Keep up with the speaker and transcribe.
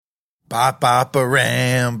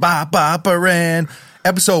Ba-ba-ba-ran.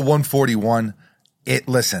 Episode 141.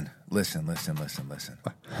 Listen.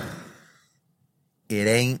 It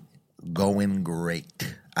ain't going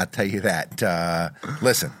great. I'll tell you that.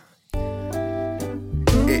 Listen.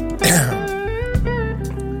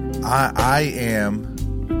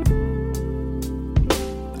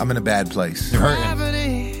 I'm in a bad place. You're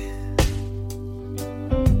hurting.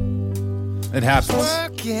 It happens.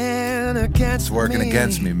 It's working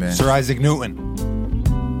against me, man. Sir Isaac Newton.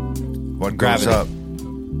 What Gravity. goes up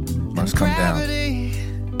must come down.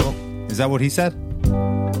 Is that what he said?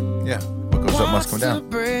 Yeah. What goes up must come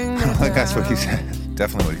down. I think that's what he said.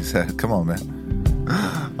 Definitely what he said. Come on,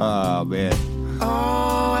 man. Oh, man.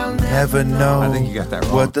 Never know I think you got that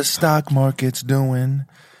wrong. what the stock market's doing.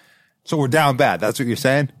 So we're down bad. That's what you're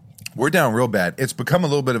saying? We're down real bad. It's become a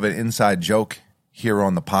little bit of an inside joke here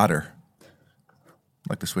on the Potter. I'd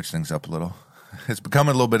like to switch things up a little. It's becoming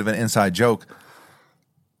a little bit of an inside joke.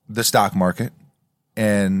 The stock market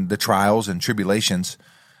and the trials and tribulations.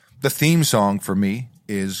 The theme song for me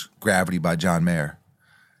is Gravity by John Mayer.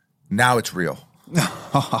 Now it's real.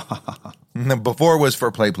 Before it was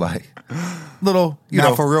for play. Little,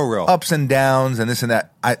 Now for real. ups and downs and this and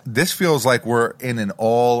that. This feels like we're in an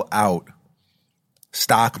all-out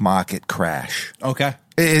stock market crash. Okay.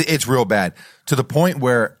 It's real bad to the point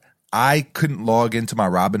where I couldn't log into my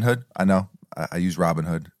Robinhood. I know I use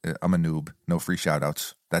Robinhood. I'm a noob. No free shout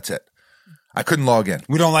outs. That's it. I couldn't log in.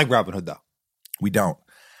 We don't like Robinhood, though. We don't.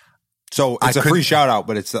 So it's a free shout out,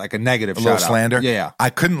 but it's like a negative shout out. A little slander. Yeah. I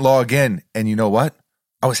couldn't log in. And you know what?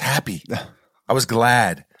 I was happy. I was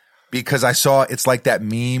glad because I saw it's like that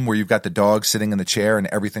meme where you've got the dog sitting in the chair and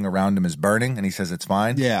everything around him is burning and he says it's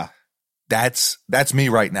fine. Yeah. That's me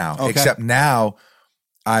right now. Okay. Except now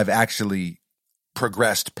I've actually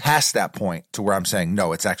progressed past that point to where I'm saying,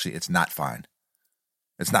 no, it's not fine.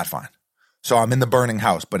 It's not fine. So I'm in the burning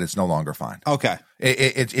house, but it's no longer fine. Okay.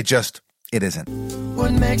 It isn't.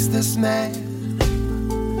 What makes this man?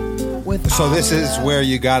 So this is where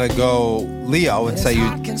you got to go, Leo, and say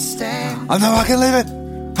I can stand. I'm not fucking leave it.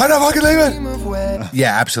 I know I can leave Dream it. of where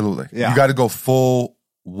Yeah, absolutely. Yeah. You got to go full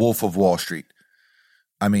Wolf of Wall Street.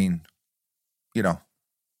 I mean,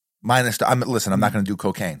 minus I'm not going to do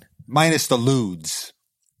cocaine. Minus the lewds.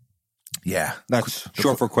 Yeah. That's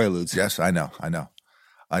short for quaaludes. Yes, I know.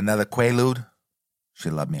 Another Quaalude,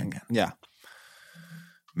 she'll love me again. Yeah.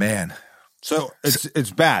 Man, So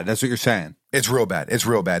it's bad. That's what you're saying. it's real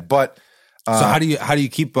bad. But So how do you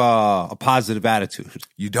keep a positive attitude?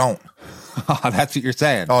 you don't. That's what you're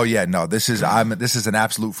saying. Oh yeah, no. This is an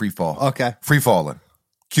absolute free fall. Okay. Free falling.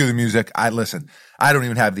 Cue the music. I don't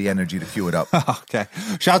even have the energy to cue it up. Okay.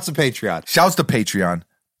 Shouts to Patreon. Shouts to Patreon.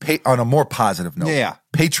 On a more positive note. Yeah.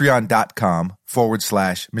 Patreon.com/Mr.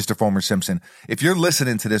 Fomer Simpson. If you're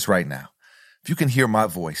listening to this right now, if you can hear my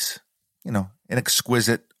voice, an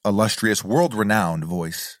exquisite, illustrious, world-renowned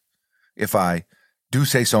voice, if I do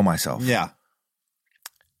say so myself. Yeah.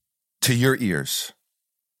 To your ears,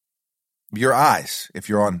 your eyes, if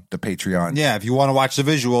you're on the Patreon. Yeah. If you want to watch the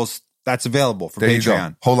visuals, that's available for There you Patreon.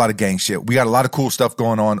 go. Whole lot of gang shit. We got a lot of cool stuff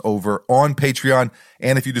going on over on Patreon.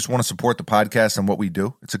 And if you just want to support the podcast and what we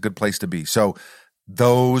do, it's a good place to be. So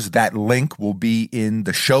that link will be in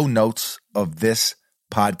the show notes of this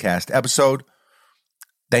podcast episode.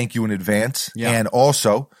 Thank you in advance. Yeah. And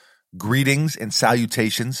also greetings and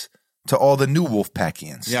salutations to all the new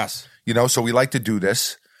Wolfpackians. Yes. So we like to do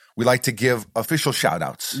this. We like to give official shout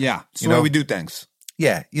outs. Yeah. It's the way we do things.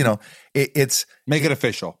 Yeah. It's Make it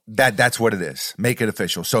official. that's what it is. Make it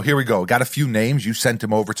official. So here we go. Got a few names. You sent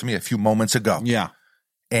them over to me a few moments ago. Yeah.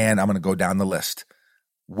 And I'm going to go down the list.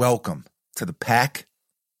 Welcome to the pack,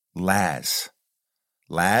 Laz.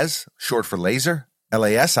 Laz, short for laser?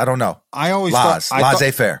 LAS? I don't know. I always Laz. thought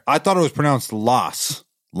Laissez-faire. I thought it was pronounced Las,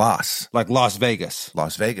 Las. like Las Vegas.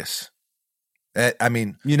 Las Vegas. I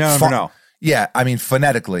mean. You never know. Yeah. I mean,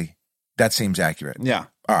 phonetically, that seems accurate. Yeah.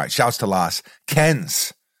 All right. Shouts to Las.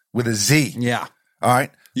 Ken's with a Z. Yeah. All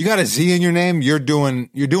right. You got a Z in your name, you're doing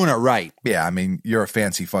it right. Yeah, I mean, you're a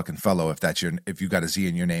fancy fucking fellow if you got a Z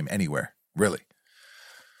in your name anywhere, really.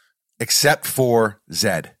 Except for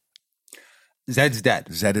Zed. Zed's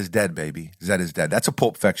dead. Zed is dead, baby. Zed is dead. That's a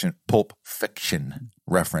Pulp Fiction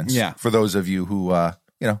reference. Yeah. For those of you who are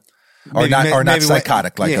Maybe not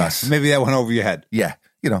psychotic like yeah, us. Maybe that went over your head. Yeah,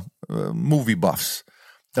 movie buffs.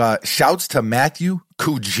 Shouts to Matthew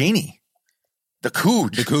Cugini. The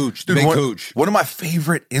Cooge. The Cooge. Dude, Big Cooge. One of my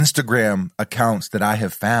favorite Instagram accounts that I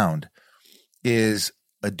have found is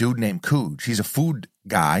a dude named Cooge. He's a food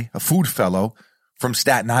guy, a food fellow from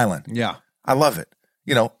Staten Island. Yeah. I love it.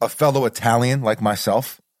 A fellow Italian like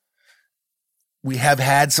myself. we have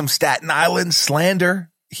had some Staten Island slander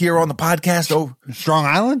here on the podcast. Oh, Strong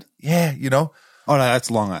Island? yeah, you know. Oh, no, that's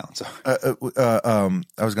Long Island. Sorry.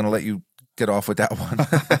 I was going to let you get off with that one.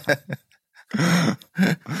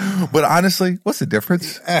 But honestly, what's the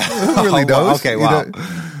difference? Who really knows? Okay, You wow. know?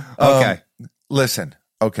 Okay. Listen,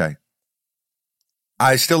 okay.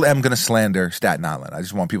 I still am going to slander Staten Island. I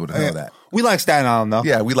just want people to know that. We like Staten Island, though.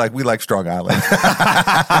 Yeah, we like Strong Island.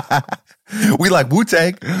 We like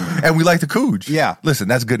Wu-Tang, and we like the Cooge. Yeah. Listen,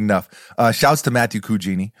 that's good enough. Shouts to Matthew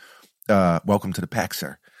Cugini. Welcome to the pack,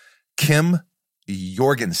 sir. Kim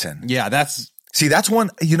Jorgensen. Yeah, that's See, that's one,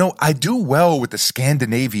 you know, I do well with the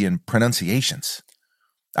Scandinavian pronunciations.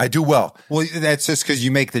 I do well. well. That's just because you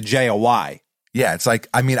make the J a Y. Yeah, it's like,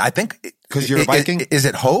 I mean, I think. 'Cause you're a Viking? Is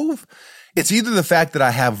it Hove? It's either the fact that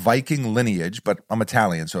I have Viking lineage, but I'm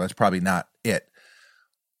Italian, so that's probably not it.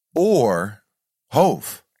 Or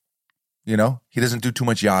Hove. You know, he doesn't do too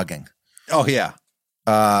much jogging. Oh yeah,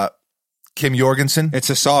 Kim Jorgensen. it's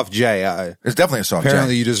a soft J. It's definitely a soft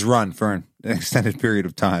Apparently, J. you just run for an extended period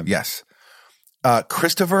of time. Yes.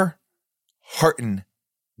 Christopher Hartengel.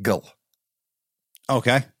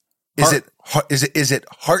 Okay. Is it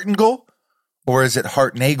Hartengel or is it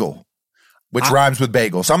Hartnagel? Which rhymes with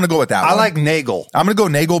bagel. So I'm going to go with that one. I like Nagel. I'm going to go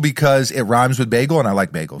Nagel because it rhymes with bagel and I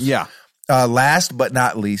like bagels. Yeah. Last but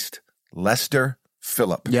not least, Lester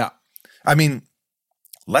Phillip. Yeah. I mean,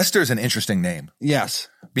 Lester's an interesting name Yes.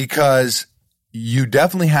 because you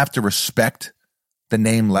definitely have to respect the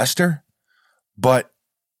name Lester, but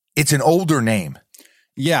it's an older name.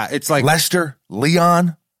 Yeah. It's like Lester,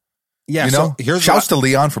 Leon, yeah. you know? So here's Shouts to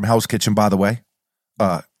Leon from Hell's Kitchen, by the way.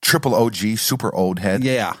 Triple OG, super old head.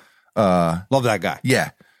 yeah. Love that guy.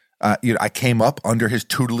 Yeah. You know, I came up under his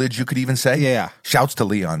tutelage, you could even say. Yeah. Shouts to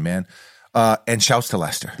Leon, man. And shouts to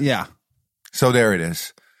Lester. Yeah. So there it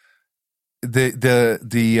is. The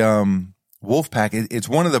Wolfpack, it's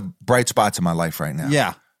one of the bright spots in my life right now.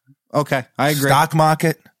 Yeah. Okay. I agree. Stock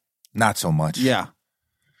market, not so much. Yeah.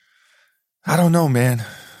 I don't know, man.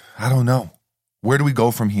 I don't know. Where do we go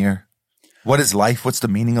from here? What is life? What's the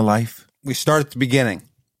meaning of life? We start at the beginning.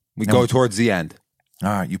 We go towards the end. All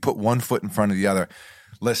right, you put one foot in front of the other.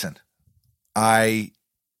 Listen, I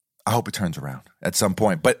hope it turns around at some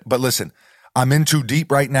point. But listen, I'm in too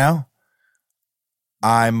deep right now.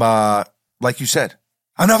 I'm like you said,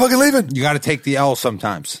 I'm not fucking leaving. You got to take the L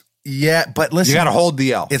sometimes. Yeah, but listen, You got to hold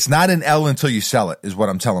the L. it's not an L until you sell it, is what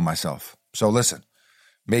I'm telling myself. So listen,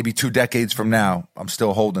 maybe 2 decades from now, I'm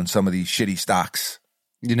still holding some of these shitty stocks.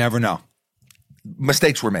 You never know.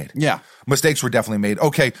 Mistakes were made. Yeah. Mistakes were definitely made.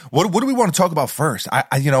 Okay, what do we want to talk about first?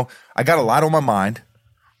 I got a lot on my mind,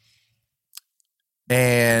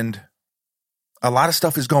 and a lot of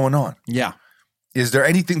stuff is going on. Yeah. Is there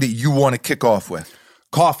anything that you want to kick off with?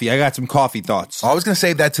 Coffee. I got some coffee thoughts. I was going to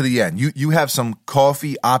save that to the end. You have some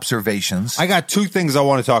coffee observations. I got 2 things I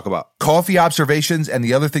want to talk about. Coffee observations, and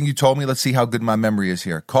the other thing you told me, let's see how good my memory is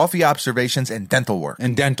here. Coffee observations and dental work.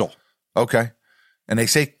 And dental. Okay. And they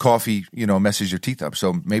say coffee, messes your teeth up.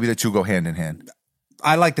 So maybe the two go hand in hand.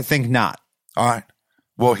 I like to think not. All right.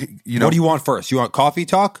 Well, What do you want first? You want coffee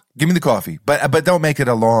talk? give me the coffee, but don't make it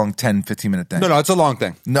a long 10, 15-minute thing. No, it's a long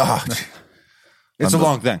thing. No. It's a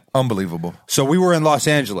long thing. Unbelievable. So we were in Los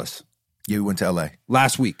Angeles You went to LA.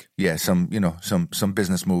 last week. Yeah, some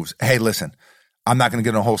business moves. Hey, listen, I'm not going to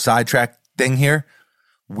get on a whole sidetrack thing here.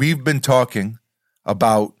 We've been talking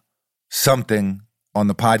about something on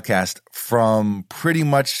the podcast from pretty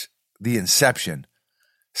much the inception,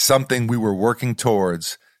 something we were working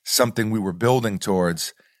towards, something we were building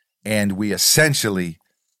towards, and we essentially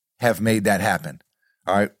have made that happen.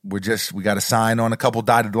 All right, we got to sign on a couple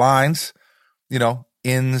dotted lines,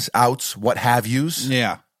 ins, outs, what have yous.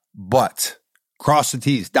 Yeah. But Cross the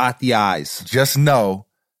T's, dot the I's. just know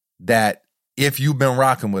that if you've been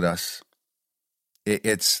rocking with us,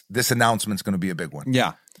 it's this announcement's going to be a big one.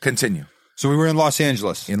 Yeah. Continue. So we were in Los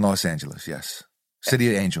Angeles. In Los Angeles, yes. City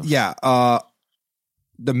of Angels. Yeah.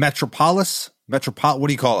 The Metropolis. What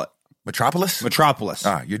do you call it? Metropolis? Metropolis.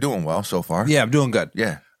 You're doing well so far. Yeah, I'm doing good.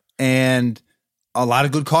 Yeah. And a lot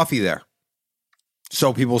of good coffee there.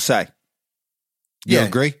 So people say. You Yeah.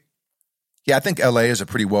 agree? Yeah, I think LA is a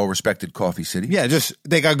pretty well-respected coffee city. Yeah, just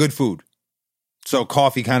they got good food. So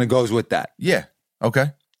coffee kind of goes with that. Yeah.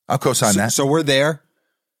 Okay. I'll co-sign that. So we're there.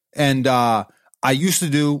 And I used to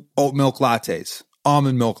do oat milk lattes,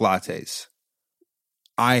 almond milk lattes.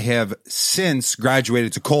 I have since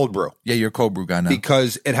graduated to cold brew Yeah, you're a cold brew guy now.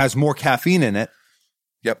 because it has more caffeine in it.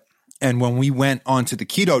 Yep. And when we went onto the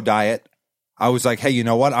keto diet, I was like, hey, you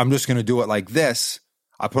know what? I'm just going to do it like this.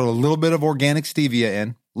 I put a little bit of organic stevia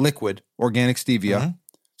in, liquid organic stevia,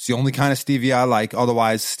 It's the only kind of stevia I like.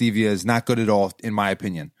 Otherwise, stevia is not good at all, in my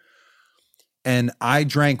opinion. And I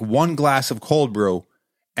drank 1 glass of cold brew,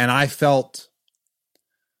 and I felt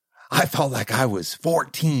like I was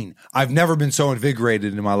 14. I've never been so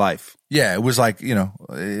invigorated in my life. Yeah, it was like,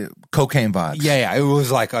 cocaine vibes. Yeah. It was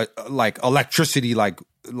like electricity, going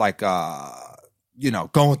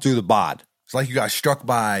through the bod. It's like you got struck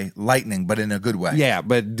by lightning, but in a good way. Yeah,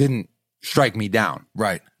 but it didn't strike me down.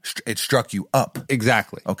 Right. It struck you up.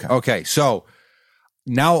 Exactly. Okay. So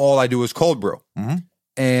now all I do is cold brew. Mm-hmm.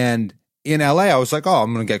 And in LA, I was like, oh,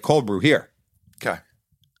 I'm going to get cold brew here. Okay.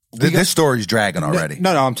 This story's dragging already.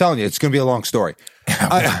 No, I'm telling you, it's going to be a long story.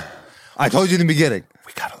 I told you in the beginning.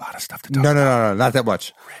 We got a lot of stuff to talk No, about. not that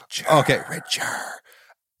much. Richer.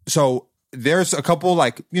 So there's a couple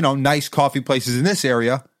nice coffee places in this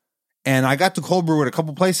area. And I got the cold brew at a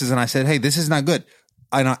couple places and I said, hey, this is not good.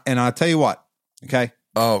 And I'll tell you what. Okay.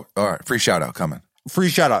 Oh, all right. Free shout out coming. Free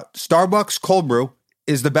shout out. Starbucks cold brew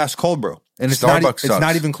is the best cold brew. And it's not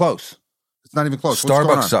even close. It's not even close.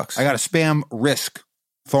 Starbucks sucks. I got a spam risk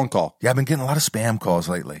phone call. Yeah, I've been getting a lot of spam calls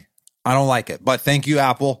lately. I don't like it. But thank you,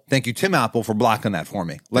 Apple. Thank you, Tim Apple, for blocking that for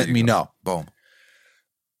me. Letting me know. Boom.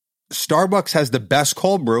 Starbucks has the best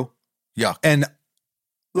cold brew. Yuck. And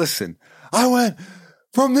listen, I went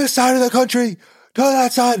from this side of the country to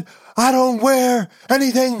that side. I don't wear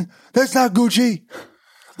anything that's not Gucci.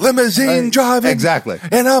 Limousine driving. Exactly.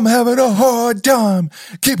 And I'm having a hard time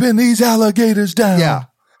keeping these alligators down. Yeah.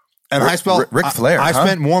 And Ric Flair. I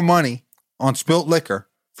spent more money on spilt liquor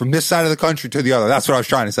from this side of the country to the other. That's what I was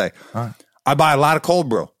trying to say. Huh. I buy a lot of cold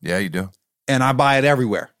brew. Yeah, you do. And I buy it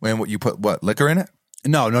everywhere. And what you put liquor in it?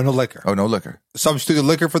 No liquor. Oh, no liquor. Substitute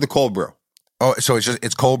liquor for the cold brew. Oh, so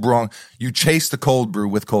it's cold brew. You chase the cold brew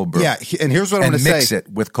with cold brew. Yeah, and here's what I'm going to say. And mix it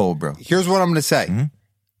with cold brew. Here's what I'm going to say.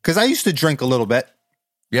 Because I used to drink a little bit.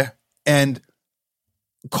 Yeah. And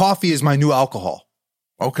coffee is my new alcohol.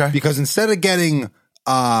 Okay. Because instead of getting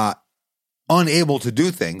unable to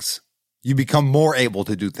do things, you become more able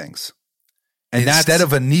to do things. And instead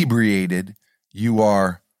of inebriated, you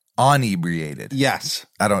are inebriated. Yes.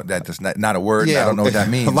 That's not a word. Yeah, I don't know what that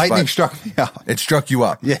means. Lightning struck me out. It struck you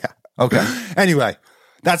up. Yeah. Okay. Anyway,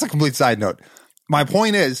 that's a complete side note. My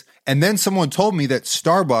point is, and then someone told me that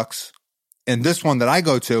Starbucks, and this one that I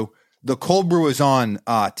go to, the cold brew is on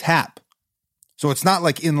tap. So it's not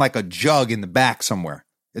like in like a jug in the back somewhere.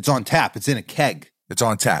 It's on tap. It's in a keg. It's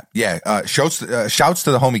on tap. Yeah. Shouts to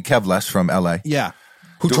the homie Kevless from LA. Yeah.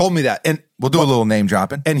 Who told me that. And we'll do a little name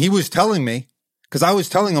dropping. And he was telling me, because I was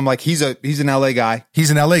telling him like he's an LA guy. He's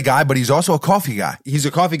an LA guy, but he's also a coffee guy. He's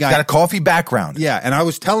a coffee guy. He's got a coffee background. Yeah. And I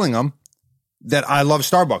was telling him that I love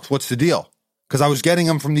Starbucks. What's the deal? Because I was getting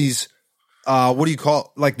them from these, what do you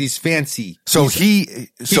call, like these fancy. So he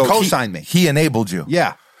co-signed me. He enabled you.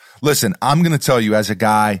 Yeah. Listen, I'm going to tell you as a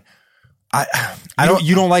guy,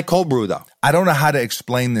 you don't like cold brew though. I don't know how to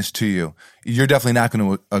explain this to you. You're definitely not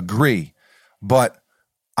going to agree, but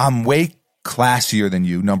I'm way classier than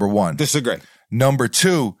you, number one. Disagree. Number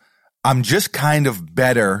two, I'm just kind of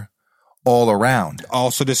better all around.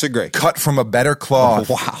 Also disagree. Cut from a better cloth.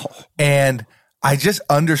 Oh, wow. And I just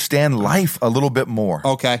understand life a little bit more.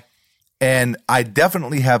 Okay. And I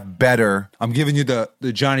definitely have better. I'm giving you the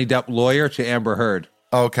Johnny Depp lawyer to Amber Heard.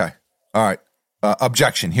 Okay. All right.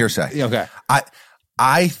 Objection, hearsay. Okay.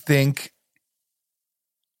 I think,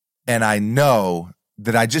 and I know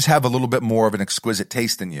that I just have a little bit more of an exquisite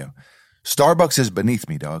taste than you. Starbucks is beneath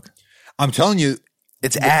me, dog. I'm telling you,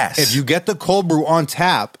 it's ass. If you get the cold brew on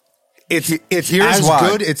tap, it's Here's as why.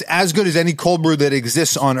 good. It's as good as any cold brew that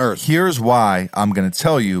exists on earth. Here's why I'm going to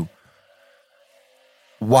tell you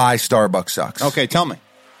why Starbucks sucks. Okay, tell me.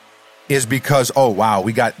 Is because, oh, wow,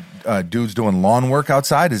 we got dudes doing lawn work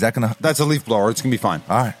outside. Is that going to... That's a leaf blower. It's going to be fine.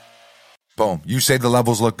 All right. Boom. You say the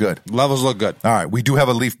levels look good. Levels look good. All right. We do have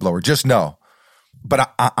a leaf blower. Just know.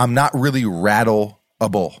 But I'm not really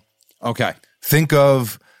rattleable. Okay. Think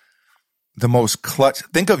of the most clutch.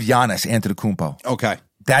 Think of Giannis Antetokounmpo. Okay.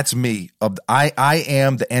 That's me. I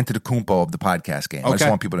am the Antetokounmpo of the podcast game. Okay. I just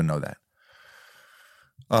want people to know that.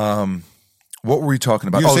 What were we talking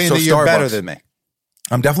about? You're saying that you're better than me.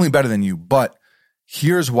 I'm definitely better than you, but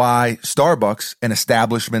here's why Starbucks and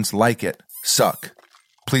establishments like it suck.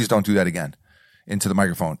 Please don't do that again into the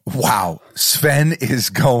microphone. Wow. Sven is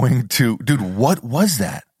going to... Dude, what was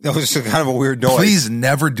that? That was just kind of a weird noise. Please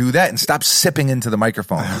never do that and stop sipping into the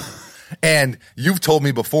microphone. And you've told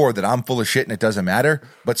me before that I'm full of shit and it doesn't matter.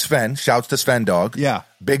 But Sven, shouts to Sven Dog. Yeah.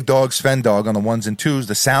 Big Dog Sven Dog on the ones and twos,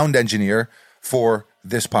 the sound engineer for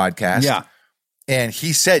this podcast. Yeah. And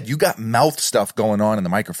he said, you got mouth stuff going on in the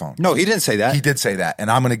microphone. No, he didn't say that. He did say that.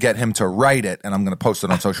 And I'm going to get him to write it, and I'm going to post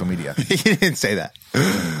it on social media. He didn't say that.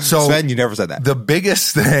 So Sven, you never said that. The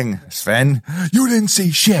biggest thing, Sven, you didn't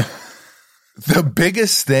see shit. The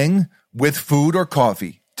biggest thing with food or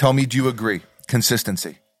coffee, tell me, do you agree?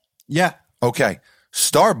 Consistency. Yeah. Okay.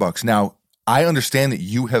 Starbucks. Now, I understand that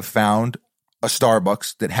you have found a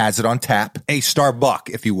Starbucks that has it on tap. A Starbuck,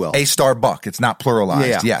 if you will. A Starbuck. It's not pluralized.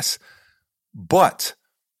 Yeah. Yes. But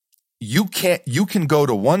you can go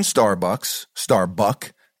to one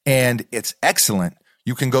Starbuck, and it's excellent.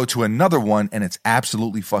 You can go to another one, and it's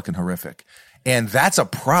absolutely fucking horrific. And that's a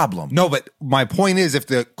problem. No, but my point is, if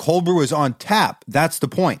the cold brew is on tap, that's the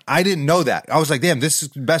point. I didn't know that. I was like, damn, this is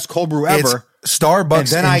the best cold brew ever. It's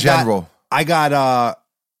Starbucks in general. I got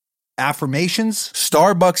affirmations.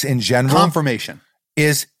 Starbucks in general. Confirmation.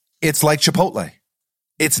 It's like Chipotle.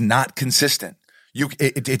 It's not consistent.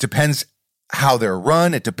 It depends how they're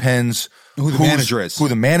run. It depends who the manager is. Who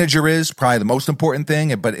the manager is, probably the most important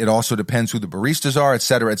thing, but it also depends who the baristas are, et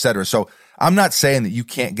cetera, et cetera. So I'm not saying that you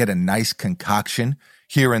can't get a nice concoction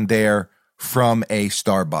here and there from a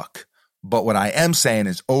Starbucks. But what I am saying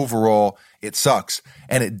is overall, it sucks.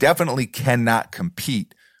 And it definitely cannot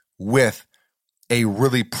compete with a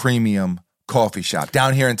really premium coffee shop.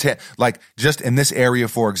 Down here in like just in this area,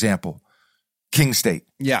 for example, King State.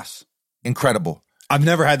 Yes. Incredible. I've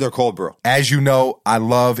never had their cold brew. As you know, I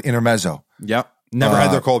love Intermezzo. Yep. Never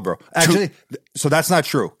had their cold brew. Actually, so that's not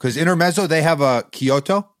true. Because Intermezzo, they have a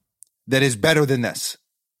Kyoto that is better than this.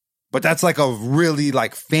 But that's like a really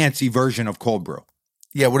like fancy version of cold brew.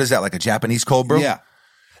 Yeah, what is that, like a Japanese cold brew? Yeah.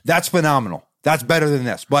 That's phenomenal. That's better than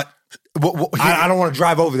this. But I don't want to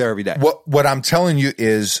drive over there every day. What I'm telling you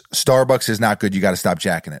is Starbucks is not good. You got to stop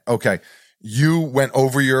jacking it. Okay. You went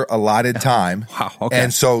over your allotted time. Wow. Okay.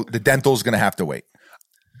 And so the dental's going to have to wait.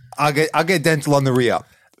 I'll get dental on the re-up.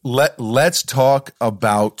 Let's talk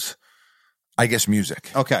about, I guess,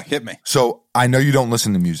 music. Okay, hit me. So I know you don't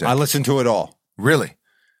listen to music. I listen to it all. Really?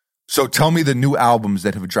 So tell me the new albums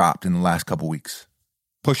that have dropped in the last couple weeks.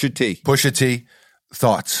 Pusha T. Pusha T.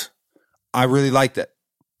 Thoughts? I really liked it.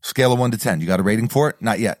 Scale of 1 to 10. You got a rating for it?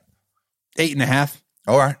 Not yet. 8.5.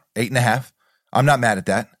 All right, 8.5. I'm not mad at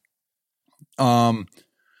that.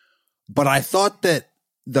 But I thought that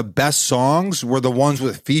the best songs were the ones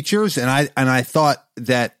with features, and I thought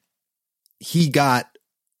that he got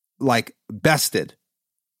like bested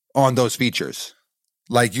on those features.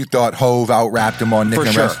 Like you thought Hove out-rapped him on Nick For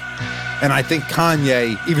and sure. Rest? And I think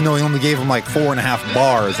Kanye, even though he only gave him like 4.5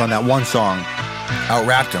 bars on that one song,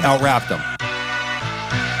 Out-rapped him.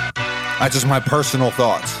 That's just my personal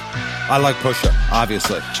thoughts. I like Pusha,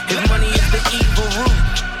 obviously. If money is the evil root,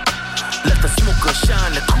 let the smoker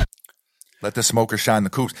shine the coupe. Let the smoker shine the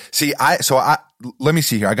coops. See, let me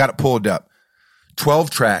see here. I got it pulled up. 12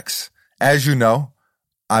 tracks. As you know,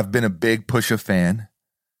 I've been a big Pusha fan.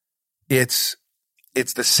 It's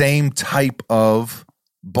the same type of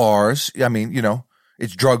bars. I mean, you know,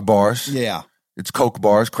 it's drug bars. Yeah. It's coke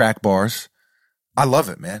bars, crack bars. I love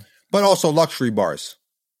it, man. But also luxury bars.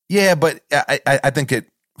 Yeah, but I think it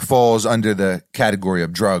falls under the category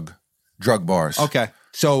of drug bars. Okay.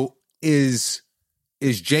 So is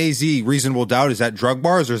Jay-Z Reasonable Doubt, is that drug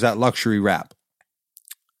bars or is that luxury rap?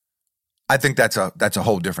 I think that's a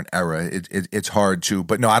whole different era. It's hard to,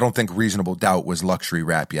 but no, I don't think Reasonable Doubt was luxury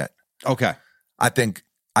rap yet. Okay. I think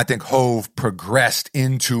Hove progressed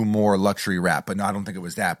into more luxury rap, but no, I don't think it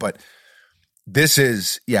was that. But this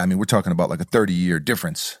is, yeah, I mean, we're talking about like a 30-year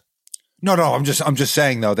difference. No, I'm just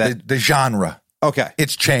saying though that The genre, okay,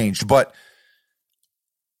 it's changed. But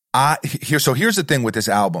here's the thing with this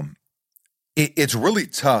album. It's really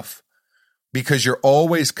tough because you're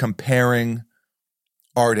always comparing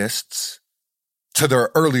artists to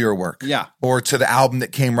their earlier work. Yeah. Or to the album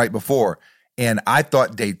that came right before. And I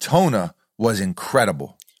thought Daytona was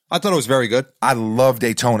incredible. I thought it was very good. I love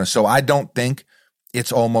Daytona. So I don't think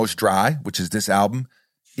It's Almost Dry, which is this album,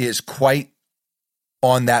 is quite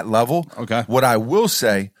on that level. Okay. What I will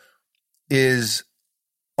say is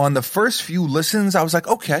on the first few listens, I was like,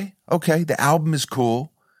 okay, the album is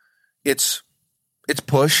cool. It's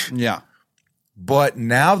Push. Yeah. But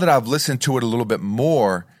now that I've listened to it a little bit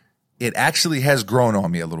more, it actually has grown on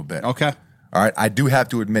me a little bit. Okay. All right. I do have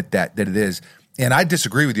to admit that it is. And I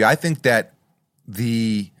disagree with you. I think that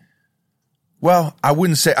I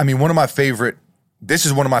wouldn't say, I mean, this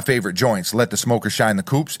is one of my favorite joints, Let the Smoker Shine the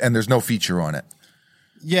Coops, and there's no feature on it.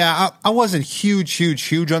 Yeah, I wasn't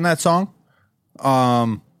huge on that song.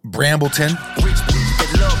 Brambleton,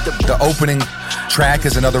 the opening track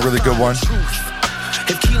is another really good one.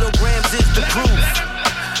 If kilograms is the proof,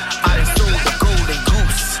 I done sold the golden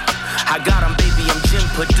goose. I got 'em, baby,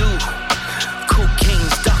 Purdue.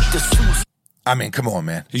 Cocaine's Dr. Seuss. I mean, come on,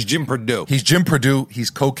 man. He's Jim Purdue. He's Jim Purdue.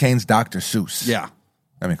 He's cocaine's Dr. Seuss. Yeah.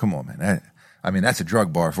 I mean, come on, man. That's a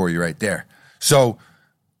drug bar for you right there. So,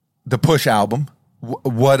 the Push album.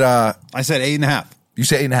 What? I said 8.5. You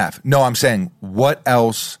say 8.5. No, I'm saying what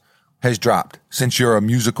else has dropped since you're a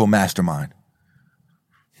musical mastermind?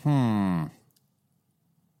 Oh,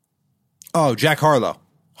 Jack Harlow.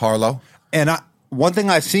 Harlow. And one thing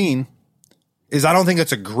I've seen is I don't think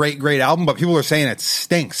it's a great album, but people are saying it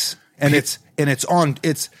stinks. And it's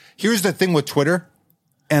here's the thing with Twitter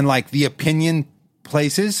and like the opinion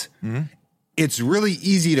places. Mm-hmm. It's really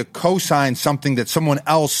easy to co-sign something that someone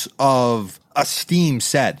else of esteem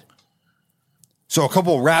said. So a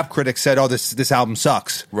couple of rap critics said, "Oh, this album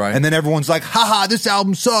sucks." Right. And then everyone's like, "Haha, this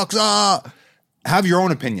album sucks." Have your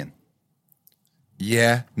own opinion.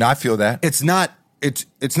 Yeah. No, I feel that. It's not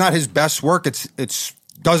his best work. It's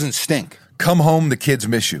doesn't stink. Come Home, The Kids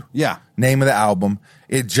Miss You. Yeah. Name of the album.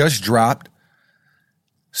 It just dropped.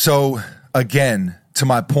 So, again, to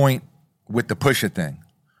my point with the Pusha thing,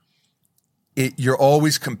 you're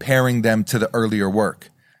always comparing them to the earlier work.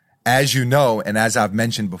 As you know, and as I've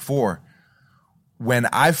mentioned before, when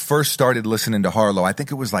I first started listening to Harlow, I think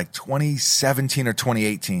it was like 2017 or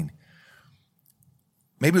 2018.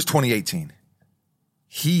 Maybe it was 2018.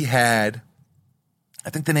 He had, I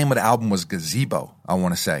think the name of the album was Gazebo, I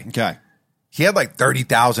want to say. Okay. He had like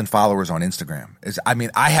 30,000 followers on Instagram.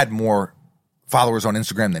 I had more followers on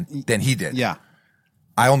Instagram than he did. Yeah.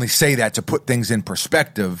 I only say that to put things in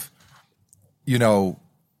perspective. You know.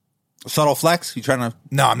 Subtle flex? You trying to?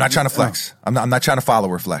 No, I'm not trying to flex. I'm not trying to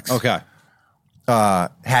follower flex. Okay.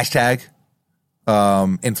 Hashtag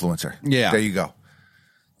influencer. Yeah. There you go.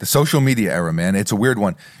 The social media era, man. It's a weird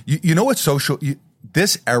one. You know what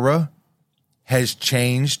this era has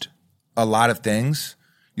changed a lot of things.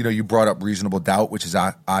 You know, you brought up Reasonable Doubt, which is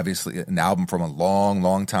obviously an album from a long,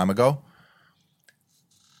 long time ago.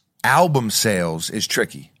 Album sales is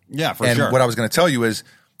tricky. Yeah, for sure. And what I was going to tell you is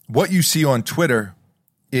what you see on Twitter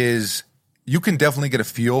is you can definitely get a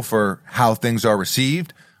feel for how things are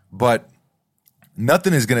received, but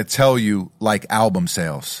nothing is going to tell you like album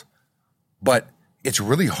sales. But it's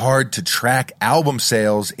really hard to track album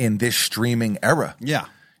sales in this streaming era. Yeah.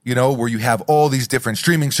 You know, where you have all these different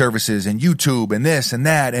streaming services and YouTube and this and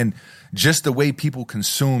that, and just the way people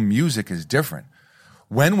consume music is different.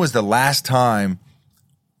 When was the last time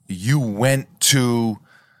you went to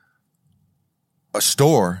a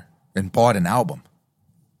store and bought an album?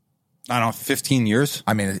 I don't know, 15 years?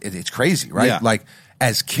 I mean, it's crazy, right? Yeah. Like,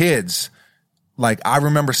 as kids, like, I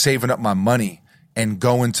remember saving up my money and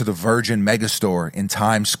going to the Virgin Megastore in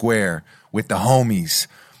Times Square with the homies.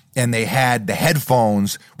 And they had the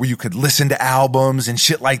headphones where you could listen to albums and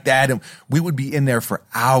shit like that. And we would be in there for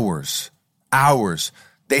hours.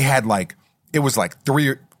 They had it was like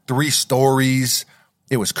three stories.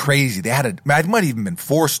 It was crazy. They had it might have even been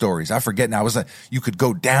 4 stories. I forget now. It was like you could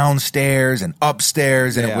go downstairs and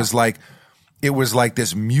upstairs. And it was like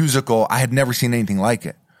this musical. I had never seen anything like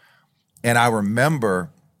it. And I remember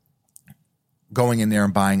going in there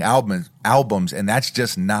and buying albums. And that's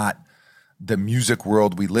just not the music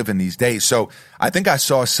world we live in these days. So I think I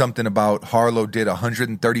saw something about Harlow did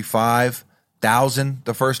 135,000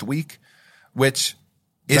 the first week, which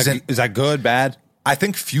is that good, bad? I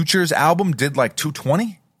think Future's album did like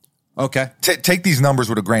 220. Okay. Take these numbers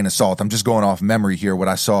with a grain of salt. I'm just going off memory here, what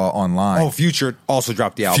I saw online. Oh, Future also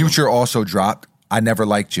dropped the album. Future also dropped I Never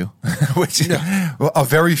Liked You, which is a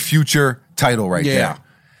very Future title right there.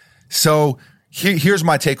 So here's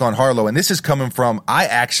my take on Harlow, and this is coming from,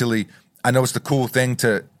 I know it's the cool thing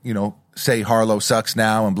to, say Harlow sucks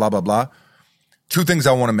now and blah, blah, blah. 2 things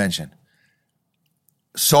I want to mention.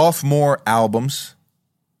 Sophomore albums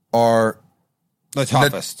are the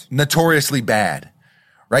toughest. Notoriously bad,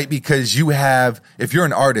 right? Because if you're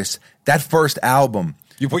an artist, that first album,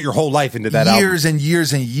 you put your whole life into that album. Years and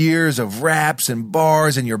years and years of raps and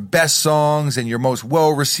bars and your best songs and your most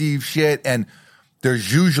well-received shit. And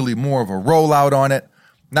there's usually more of a rollout on it.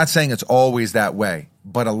 Not saying it's always that way,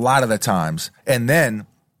 but a lot of the times. And then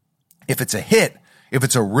if it's a hit, if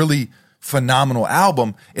it's a really phenomenal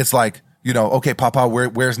album, it's like, okay, Papa,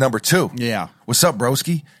 where's number 2? Yeah. What's up,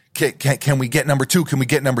 broski? Can we get number 2? Can we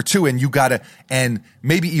get number 2? And and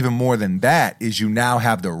maybe even more than that is you now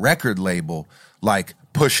have the record label like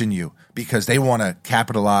pushing you because they want to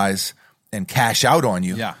capitalize and cash out on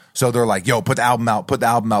you. Yeah. So they're like, yo, put the album out, put the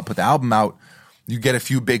album out, put the album out. You get a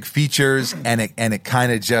few big features and it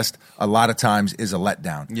kind of just a lot of times is a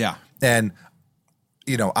letdown. Yeah. And,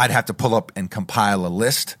 I'd have to pull up and compile a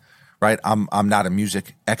list, right? I'm not a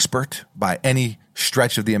music expert by any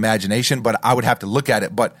stretch of the imagination, but I would have to look at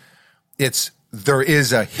it. But there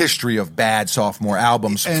is a history of bad sophomore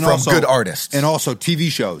albums And from also- good artists. And also TV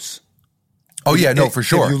shows. Oh yeah, no, for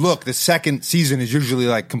sure. If you look, the second season is usually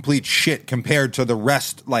like complete shit compared to the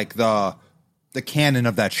rest, like the canon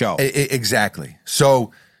of that show. Exactly.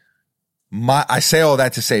 So I say all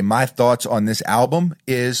that to say my thoughts on this album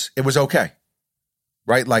is it was okay.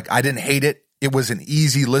 Right? Like I didn't hate it. It was an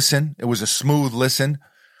easy listen. It was a smooth listen.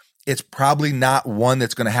 It's probably not one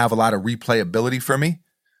that's going to have a lot of replayability for me.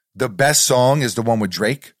 The best song is the one with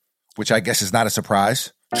Drake, which I guess is not a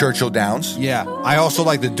surprise. Churchill Downs. Yeah. I also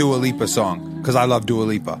like the Dua Lipa song because I love Dua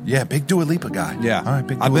Lipa. Yeah, big Dua Lipa guy. Yeah. All right,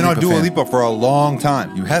 big I've been on Dua fan. Lipa for a long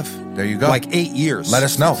time. You have. There you go. Like 8 years. Let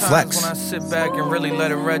us know. Times Flex. when I sit back and really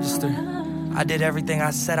let it register, I did everything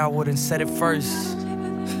I said I would and said it first.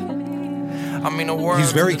 I mean, the world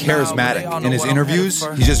He's very to the now, but they all charismatic. know In his what I'm headed interviews,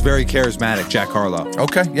 for. he's just very charismatic, Jack Harlow.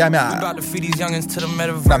 Okay. Yeah, I mean, We about to feed these youngins to the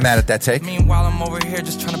metaverse. not mad at that take. Meanwhile, I'm over here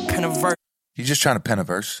just trying to pen a verse. He's just trying to pen a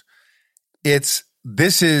verse.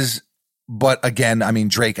 But again, I mean,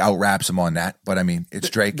 Drake out raps him on that. But I mean, it's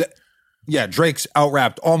Drake. Yeah, Drake's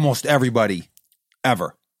out-rapped almost everybody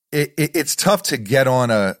ever. It's tough to get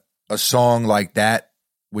on a song like that,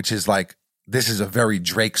 which is like, this is a very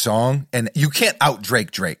Drake song. And you can't out Drake,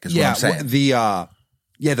 is what I'm saying.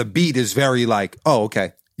 The beat is very like, oh,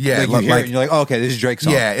 okay. Yeah, like you like- hear it and you're like, oh, okay, this is Drake's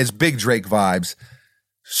song. Yeah, it's big Drake vibes.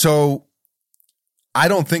 So I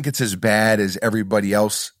don't think it's as bad as everybody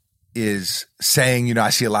else is saying. You know, I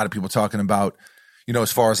see a lot of people talking about, you know,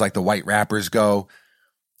 as far as like the white rappers go,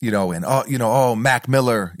 you know, and Mac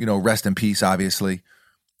Miller, you know, rest in peace, obviously.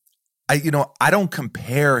 I don't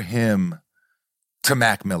compare him to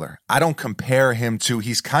Mac Miller. I don't compare him to,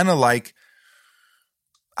 he's kind of like,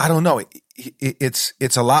 I don't know. It's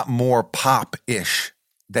a lot more pop-ish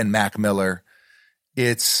than Mac Miller.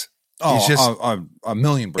 He's just a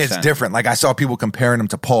million percent. it's different. Like I saw people comparing him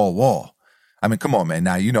to Paul Wall. I mean, come on, man.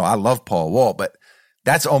 Now, you know, I love Paul Wall, but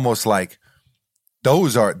that's almost like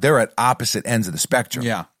they're at opposite ends of the spectrum.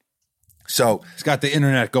 Yeah. So, He's got the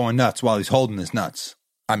internet going nuts while he's holding his nuts.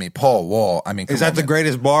 I mean, Paul Wall, I mean, come Is that on, the man.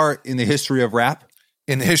 greatest bar in the history of rap?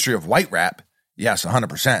 In the history of white rap? Yes,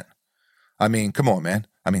 100%. I mean, come on, man.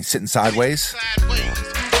 I mean, Sitting Sideways.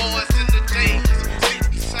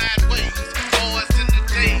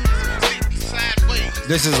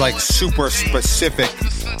 This is like super specific,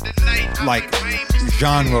 like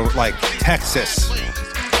genre, like Texas,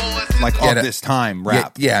 like Yeah, of that- this time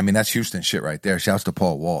rap. Yeah, I mean, that's Houston shit right there. Shouts to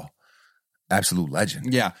Paul Wall. Absolute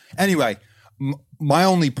legend. Yeah. Anyway, my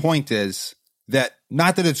only point is that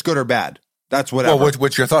not that it's good or bad. That's whatever. Well,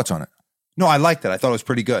 what's your thoughts on it? No, I liked it. I thought it was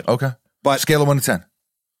pretty good. Okay. But Scale of 1 to 10.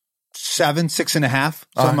 7, 6.5, something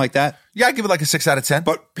Uh-huh. like that. Yeah, I give it like a 6 out of 10.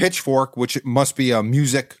 But Pitchfork, which must be a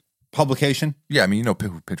music publication. Yeah, I mean, you know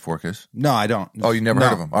who Pitchfork is. No, I don't. Oh, you never No.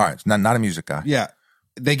 heard of him? All right. It's not a music guy. Yeah.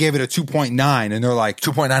 They gave it a 2.9 and they're like,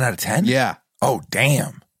 2.9 out of 10? yeah. Oh,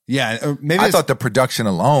 damn. Yeah. Maybe I it's- thought the production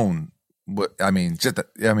alone,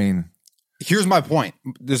 here's my point.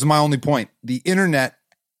 This is my only point. The internet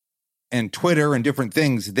and Twitter and different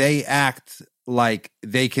things, they act like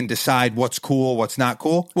they can decide what's cool, what's not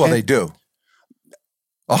cool. well, And they do.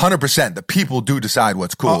 100%. The people do decide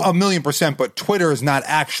what's cool. a million percent, but Twitter is not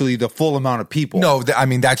actually the full amount of people. No, I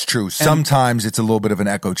mean, that's true. Sometimes it's a little bit of an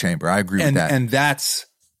echo chamber. I agree with and that. and that's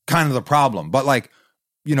kind of the problem. But like,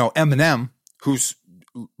 you know, Eminem, who's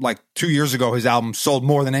like 2 years ago, his album sold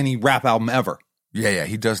more than any rap album ever. yeah,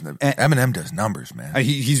 he does. Eminem does numbers, man.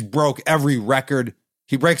 He's broke every record.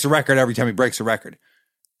 He breaks a record every time he breaks a record.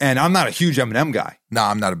 And I'm not a huge Eminem guy, No,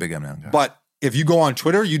 I'm not a big Eminem guy. but if you go on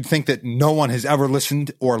Twitter, you'd think that no one has ever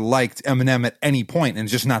listened or liked Eminem at any point, and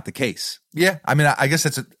it's just not the case. Yeah, I mean, I guess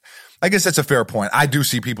that's a fair point. I do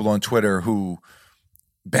see people on Twitter who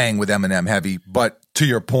bang with Eminem heavy, but to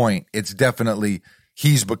your point, it's definitely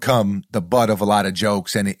he's become the butt of a lot of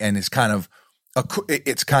jokes, and it's kind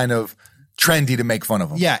of trendy to make fun of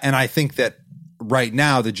him. Yeah, and I think that right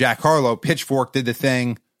now, the Jack Harlow, Pitchfork did the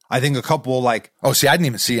thing. I think a couple like Oh, see, I didn't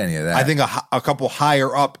even see any of that. I think a couple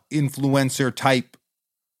higher up influencer type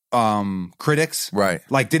critics, Right.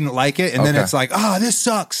 like didn't like it, and then Okay. it's like, this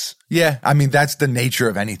sucks. Yeah, I mean that's the nature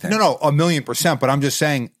of anything. No, 1,000,000%. But I'm just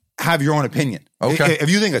saying, have your own opinion. Okay. If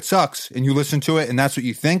you think it sucks and you listen to it and that's what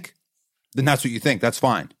you think, then that's what you think. That's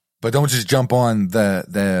fine. But don't just jump on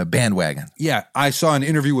the bandwagon. Yeah, I saw an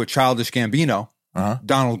interview with Childish Gambino,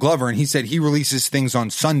 Donald Glover, and he said he releases things on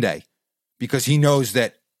Sunday because he knows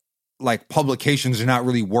that like publications are not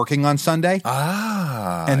really working on Sunday.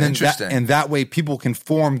 And then interesting. that way people can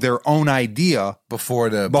form their own idea before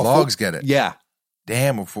the before- blogs get it. Yeah.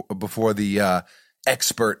 Damn, before the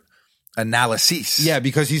expert analysis. Yeah,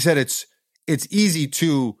 because he said it's easy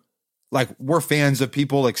to, like, we're fans of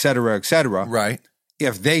people, et cetera, et cetera. Right.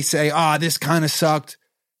 If they say, this kind of sucked,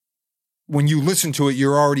 when you listen to it,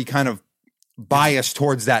 you're already kind of biased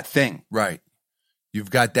towards that thing. Right. You've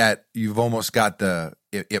got that. You've almost got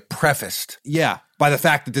it prefaced. Yeah. By the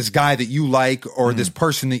fact that this guy that you like or this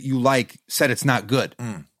person that you like said it's not good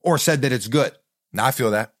or said that it's good. Now I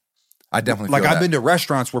feel that. I definitely Like, feel I've that. been to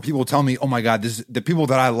restaurants where people tell me, oh my God, the people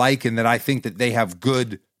that I like and that I think that they have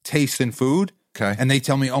good taste in food. Okay. And they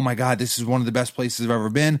tell me, oh my God, this is one of the best places I've ever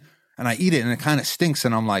been. And I eat it and it kind of stinks.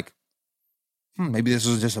 And I'm like, maybe this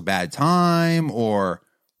was just a bad time. Or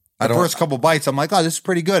the first couple bites, I'm like, oh, this is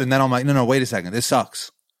pretty good. And then I'm like, no, wait a second. This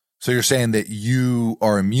sucks. So you're saying that you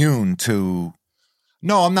are immune to.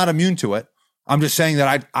 No, I'm not immune to it. I'm just saying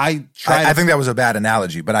that I try. I think that was a bad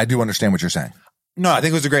analogy, but I do understand what you're saying. No, I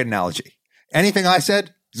think it was a great analogy. Anything I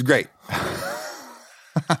said is great.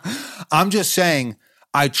 I'm just saying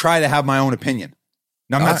I try to have my own opinion.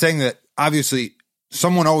 Now, I'm not saying that, obviously,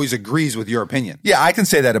 someone always agrees with your opinion. Yeah, I can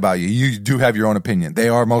say that about you. You do have your own opinion. They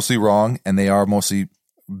are mostly wrong, and they are mostly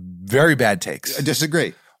very bad takes. I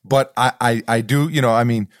disagree. But I do,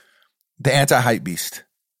 the anti-hype beast.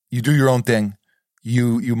 You do your own thing.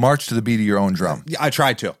 You march to the beat of your own drum. Yeah, I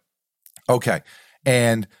tried to. Okay.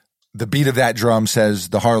 And the beat of that drum says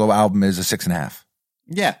the Harlow album is a 6.5.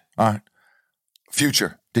 Yeah. All right.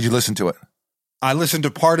 Future. Did you listen to it? I listened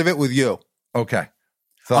to part of it with you. Okay.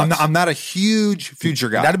 I'm not a huge Future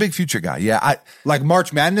guy. Not a big Future guy. Yeah. Like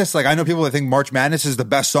March Madness. Like, I know people that think March Madness is the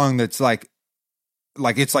best song that's like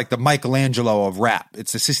it's like the Michelangelo of rap.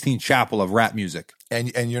 It's the Sistine Chapel of rap music.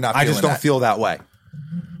 And you're not. I just don't that. feel that way.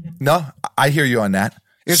 No, I hear you on that.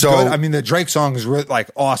 It's good. I mean, the Drake song is really,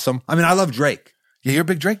 like, awesome. I mean, I love Drake. Yeah, you're a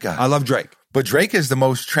big Drake guy. I love Drake. But Drake is the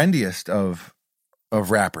most trendiest of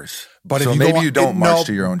rappers. But so if you maybe go on, you don't march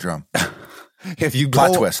to your own drum. If you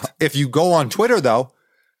Plot go, twist. If you go on Twitter, though,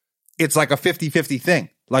 it's like a 50-50 thing.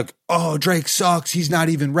 Like, oh, Drake sucks. He's not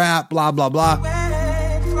even rap, blah, blah, blah.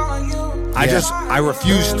 I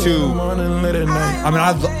refuse to. I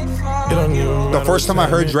mean, the first time I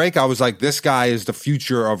heard Drake, I was like, this guy is the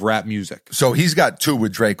future of rap music. So he's got 2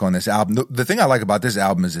 with Drake on this album. The thing I like about this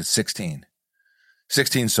album is it's 16.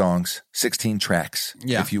 16 songs, 16 tracks,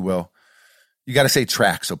 if you will. You got to say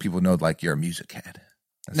track so people know, like, you're a music head.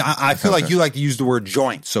 Now, I feel like you like to use the word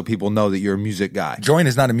joint so people know that you're a music guy. Joint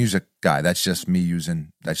is not a music guy. That's just me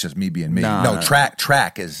being me. No,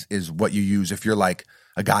 track is what you use if you're like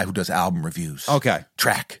a guy who does album reviews. Okay.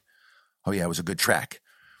 Track. Oh, yeah, it was a good track.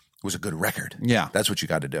 It was a good record. Yeah. That's what you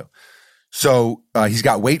got to do. So he's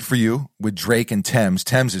got Wait For You with Drake and Thames.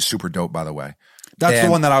 Thames is super dope, by the way. That's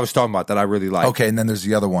the one that I was talking about that I really like. Okay, and then there's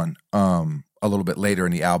the other one a little bit later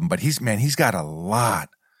in the album. But he's got a lot.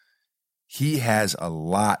 He has a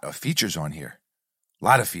lot of features on here. A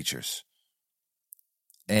lot of features.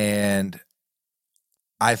 And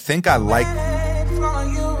I think I like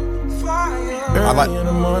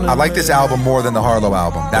this album more than the Harlow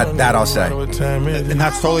album. That I'll say. And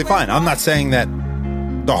that's totally fine. I'm not saying that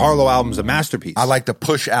the Harlow album's a masterpiece. I like the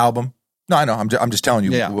Push album. No, I know. I'm just telling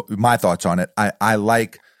you my thoughts on it. I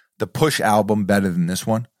like the Push album better than this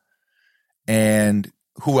one. And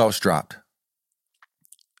who else dropped?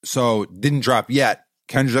 So didn't drop yet.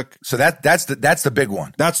 Kendrick. So that's the big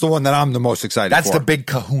one. That's the one that I'm the most excited That's for. the big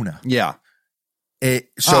kahuna. Yeah.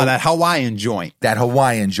 So that Hawaiian joint. That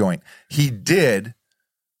Hawaiian joint. He did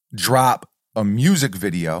drop a music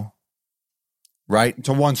video, right?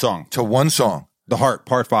 To one song. The Heart,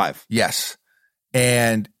 Part 5. Yes.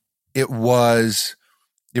 And it was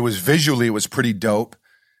visually, it was pretty dope.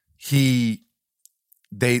 They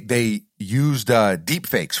used deep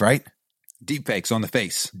fakes, right? Deep fakes on the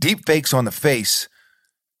face. Deep fakes on the face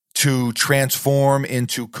to transform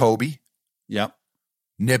into Kobe. Yep.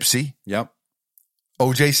 Nipsey. Yep.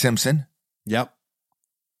 O.J. Simpson. Yep.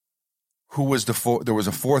 Who was the fourth? There was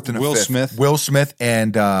a fourth and a Will fifth. Smith. Will Smith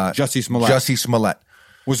and Jussie Smollett. Jussie Smollett.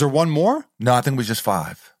 Was there one more? No, I think it was just 5.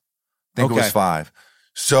 I think it was 5.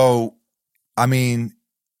 So, I mean,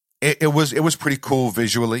 it was pretty cool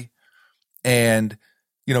visually. And,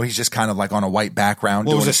 he's just kind of like on a white background.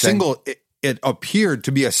 Well, it was a single, it appeared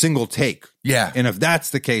to be a single take. Yeah. And if that's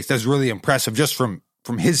the case, that's really impressive just from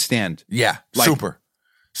his stand. Yeah. Super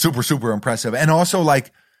impressive. And also,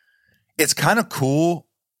 like, it's kind of cool.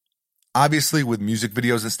 Obviously, with music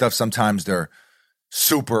videos and stuff, sometimes they're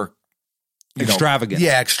super extravagant.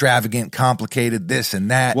 Extravagant, complicated, this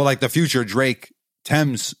and that. Well, like the Future Drake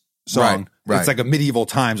Thames song. Right. It's like a medieval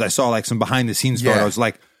times. I saw like some behind the scenes photos,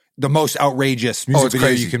 like the most outrageous music video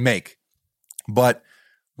crazy. you can make. But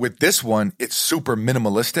with this one, it's super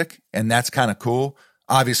minimalistic, and that's kind of cool.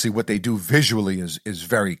 obviously what they do visually is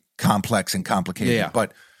very complex and complicated. Yeah.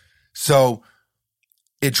 But so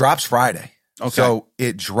it drops Friday. Okay. So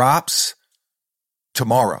it drops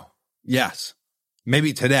tomorrow Yes.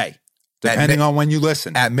 Maybe today, depending on when you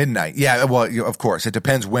listen. at midnight. Yeah, well, of course, it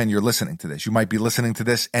depends when you're listening to this. You might be listening to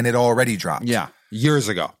this and it already dropped. Yeah. Years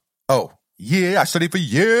ago. Oh, yeah, I studied for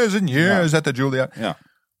years and years at the Juilliard. Yeah.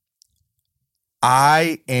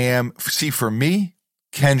 For me,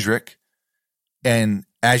 Kendrick, and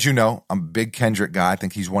as you know, I'm a big Kendrick guy. I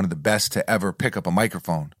think he's one of the best to ever pick up a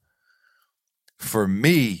microphone. For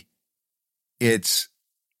me, it's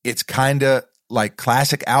kind of like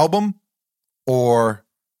classic album or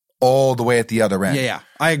all the way at the other end. Yeah.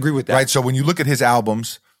 I agree with that. Right? So when you look at his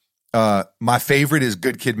albums, my favorite is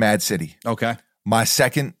Good Kid, Mad City. Okay. My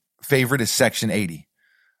second favorite is Section 80.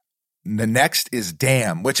 The next is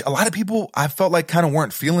Damn, which a lot of people I felt like kind of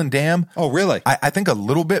weren't feeling Damn. Oh, really? I think a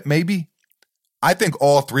little bit, maybe. I think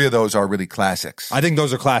all three of those are really classics. I think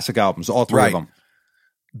those are classic albums, all three of Right.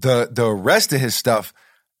 them. The rest of his stuff,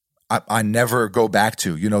 I never go back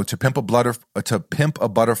to. You know, To Pimp a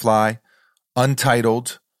Butterfly,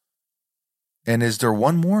 Untitled, and is there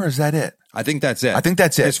one more? Or is that it? I think that's it. I think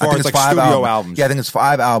that's it. As far I think as it's like 5 studio albums. Yeah, I think it's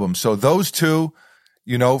 5 albums. So those two,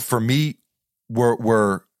 you know, for me,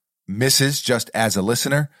 were misses just as a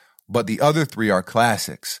listener, but the other 3 are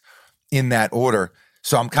classics in that order.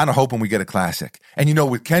 So I'm kind of hoping we get a classic. And you know,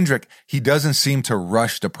 with Kendrick, he doesn't seem to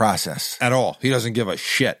rush the process. At all. He doesn't give a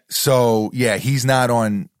shit. So yeah, he's not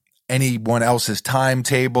on anyone else's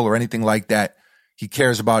timetable or anything like that. He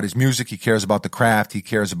cares about his music. He cares about the craft. He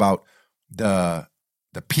cares about the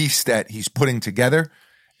piece that he's putting together.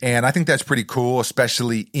 And I think that's pretty cool,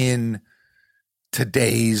 especially in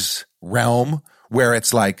today's realm where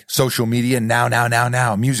it's like social media, now,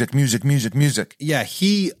 music. Yeah,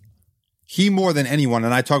 he more than anyone,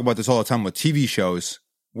 and I talk about this all the time with TV shows,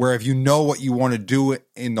 where if you know what you want to do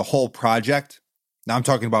in the whole project, now I'm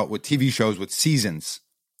talking about with TV shows with seasons,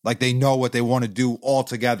 like they know what they want to do all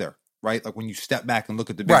together, right? Like when you step back and look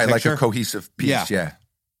at the big Right, picture. like a cohesive piece, yeah.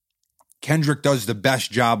 Kendrick does the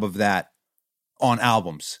best job of that on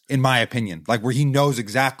albums, in my opinion, like where he knows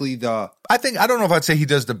exactly the. I don't know if I'd say he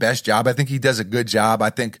does the best job. I think he does a good job. I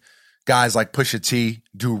think guys like Pusha T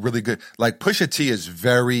do really good. Like Pusha T is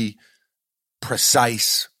very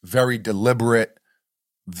precise, very deliberate,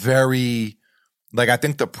 very like I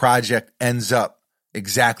think the project ends up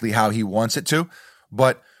exactly how he wants it to.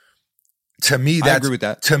 But to me, I agree with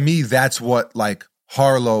that. To me, that's what like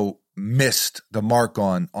Harlow missed the mark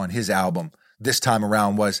on his album this time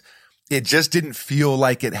around was it just didn't feel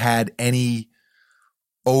like it had any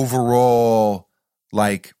overall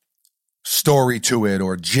like story to it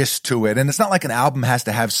or gist to it. And it's not like an album has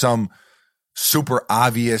to have some super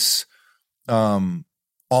obvious on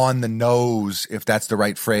the nose, if that's the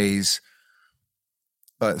right phrase,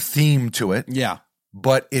 theme to it. Yeah.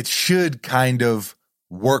 But it should kind of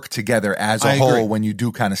work together as a I whole agree. when you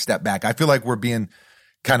do kind of step back. I feel like we're being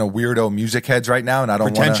kind of weirdo music heads right now, and I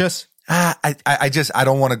don't want Pretentious? I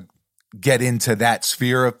don't want to get into that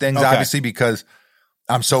sphere of things, Okay. obviously, because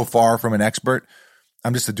I'm so far from an expert.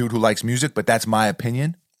 I'm just a dude who likes music, but that's my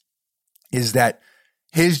opinion, is that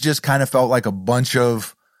his just kind of felt like a bunch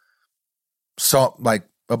of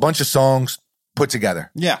songs put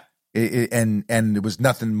together. Yeah. And it was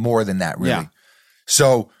nothing more than that, really. Yeah.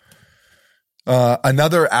 So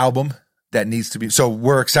another album that needs to be, so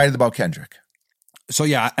we're excited about Kendrick. So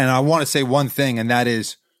yeah, and I want to say one thing, and that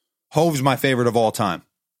is Hove's my favorite of all time.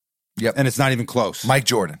 Yep. And it's not even close. Mike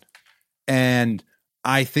Jordan. And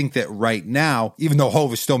I think that right now, even though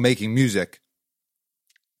Hove is still making music,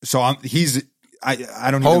 so I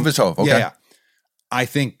don't Hove is Hove, okay. Yeah. I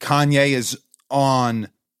think Kanye is on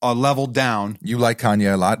a level down, You like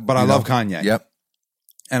Kanye a lot. but I you love know? Kanye. Yep.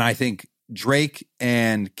 And I think Drake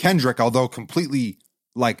and Kendrick, although completely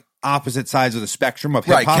like opposite sides of the spectrum of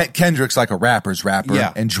hip Right. hop. Kendrick's like a rapper's rapper.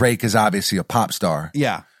 Yeah. And Drake is obviously a pop star.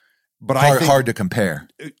 Yeah. But I think Hard to compare.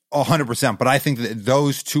 100%. But I think that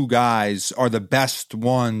those two guys are the best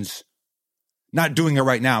ones not doing it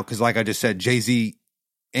right now. Cause like I just said, Jay-Z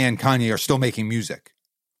and Kanye are still making music,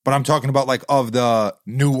 but I'm talking about like of the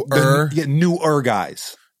newer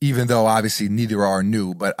guys. Even though obviously neither are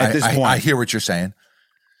new, but At this point. I hear what you're saying.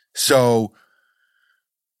 So,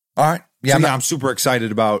 all right. Yeah. So, I'm super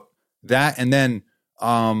excited about that. And then,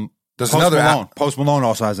 There's Post another Malone. Post Malone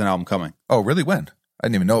also has an album coming Oh, really? When? I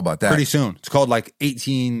didn't even know about that. pretty soon. It's called like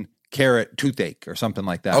 18 Karat Toothache or something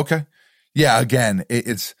like that. Okay. Yeah. Again,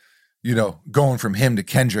 it's, you know, going from him to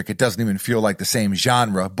Kendrick, it doesn't even feel like the same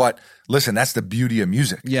genre. But listen, that's the beauty of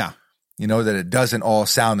music. Yeah. You know, that it doesn't all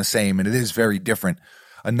sound the same and it is very different.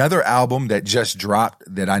 Another album that just dropped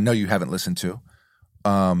that I know you haven't listened to,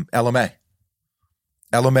 LMA.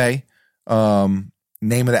 LMA,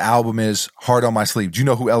 name of the album is Heart on My Sleeve. Do you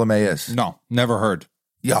know who LMA is? No, never heard.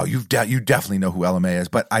 Yo, you definitely know who LMA is,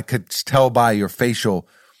 but I could tell by your facial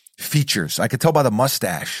features. I could tell by the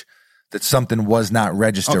mustache that something was not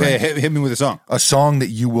registering. Okay, hit me with a song. A song that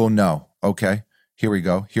you will know. Okay, here we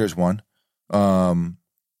go. Here's one.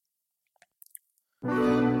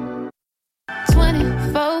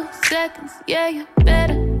 24 seconds, yeah, you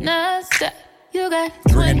better not stop. You got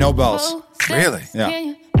Ringing no bells. Really?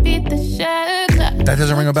 Yeah. That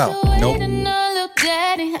doesn't ring a bell. Nope.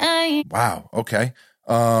 Wow. Okay.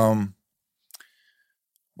 Wow.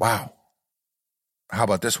 How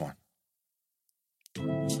about this one?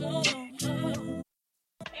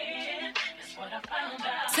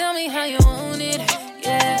 Tell me how you want it,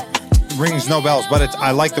 yeah. Rings no bells, but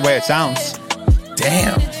I like the way it sounds.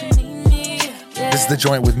 Damn. This is the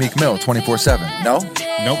joint with Meek Mill, 24/7. No?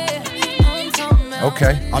 Nope.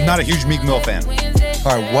 Okay. I'm not a huge Meek Mill fan.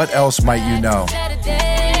 All right. What else might you know?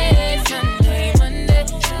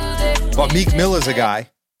 But Meek Mill is a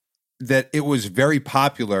guy that it was very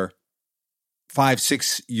popular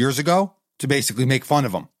 5-6 years ago to basically make fun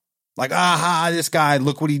of him. Like, aha, this guy,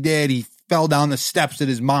 look what he did. He fell down the steps at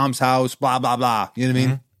his mom's house, blah, blah, blah. You know what I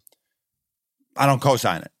mean? I don't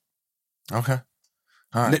co-sign it. Okay.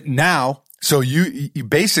 All right. Now, So you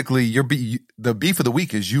basically, the beef of the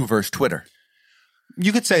week is you versus Twitter.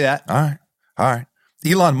 you could say that. All right. All right.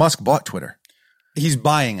 Elon Musk bought Twitter. He's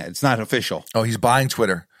buying it. It's not official. Oh, he's buying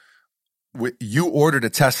Twitter. You ordered a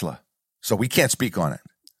Tesla, so we can't speak on it.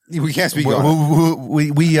 We can't speak on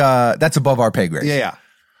it. We that's above our pay grade. Yeah.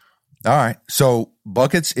 All right. So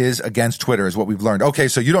Buckets is against Twitter is what we've learned. Okay,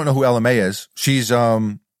 so you don't know who LMA is. She's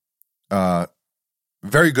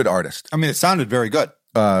very good artist. I mean, it sounded very good,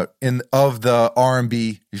 Of the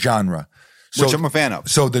R&B genre. So, which I'm a fan of.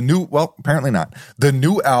 So apparently not. The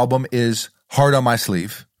new album is Heart on My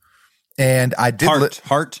Sleeve. And I did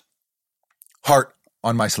Heart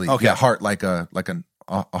on my sleeve. Okay. Yeah, heart like a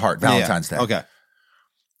heart, Valentine's Day. Okay.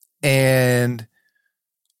 And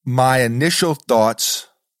my initial thoughts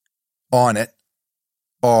on it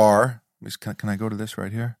are, can I go to this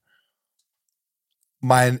right here?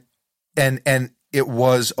 And it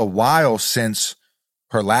was a while since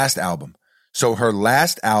her last album. So her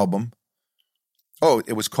last album,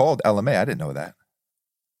 it was called LMA. I didn't know that.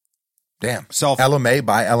 Damn. LMA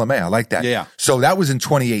by LMA. I like that. Yeah. So that was in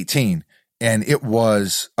 2018 and it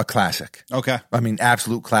was a classic. Okay. I mean,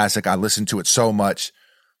 absolute classic. I listened to it so much.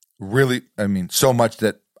 Really, I mean, so much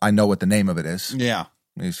that I know what the name of it is. Yeah.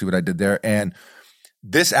 You see what I did there? And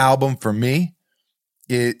this album for me,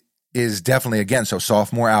 it is definitely, again, so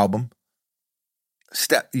sophomore album.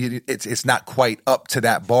 It's not quite up to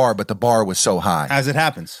that bar, but the bar was so high. As it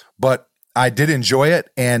happens. But I did enjoy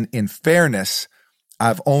it. And in fairness,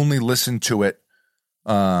 I've only listened to it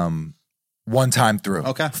one time through.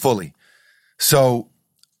 Okay. Fully. So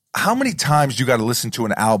how many times do you got to listen to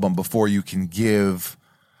an album before you can give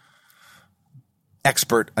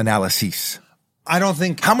expert analysis? I don't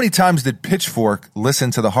think. How many times did Pitchfork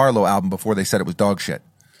listen to the Harlow album before they said it was dog shit?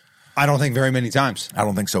 I don't think very many times. I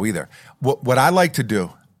don't think so either. What I like to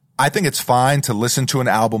do, I think it's fine to listen to an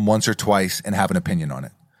album once or twice and have an opinion on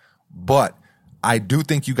it. But I do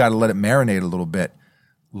think you got to let it marinate a little bit.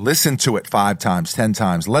 Listen to it 5 times, 10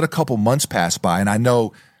 times. Let a couple months pass by. And I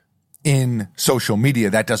know in social media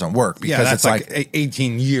that doesn't work because that's it's like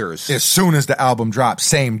 18 years. As soon as the album drops,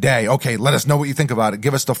 same day. Okay, let us know what you think about it.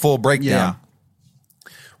 Give us the full breakdown. Yeah.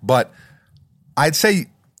 But I'd say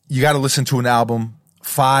you got to listen to an album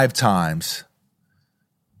 5 times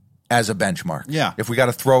as a benchmark. Yeah. If we got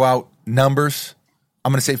to throw out numbers,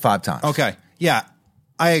 I'm going to say 5 times. Okay. Yeah,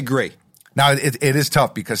 I agree. Now, it is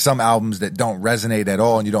tough because some albums that don't resonate at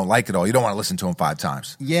all and you don't like it all, you don't want to listen to them 5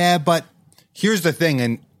 times. Yeah, but here's the thing,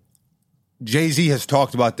 and Jay-Z has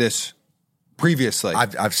talked about this previously.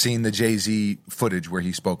 I've seen the Jay-Z footage where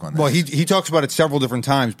he spoke on that. Well, he talks about it several different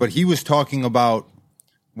times, but he was talking about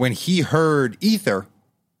when he heard Ether,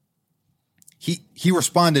 he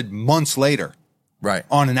responded months later, right,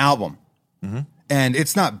 on an album, and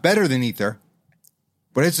it's not better than Ether,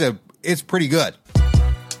 but it's pretty good.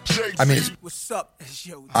 I mean, it's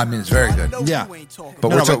very good. Yeah,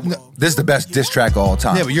 but this is the best diss track of all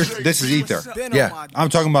time. Yeah, but this is Ether. Yeah, I'm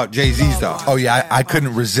talking about Jay-Z's though. Oh yeah, I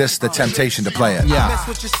couldn't resist the temptation to play it. Yeah. My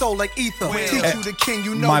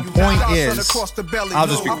point is, I'll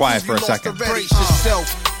just be quiet for a second. Brace yourself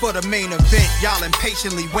for the main event. Y'all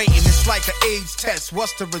impatiently waiting. It's like an AIDS test.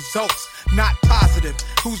 What's the results? Not positive.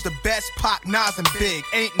 Who's the best? Pop, Nas, and Big.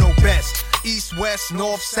 Ain't no best. East, west,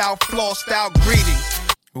 north, south, floor style greetings.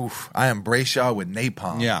 Oof, I embrace y'all with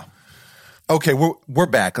napalm. Yeah. Okay, we're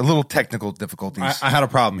back. A little technical difficulties. I had a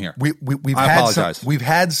problem here. We've I had apologize. we've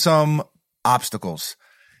had some obstacles.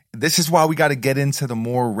 This is why we got to get into the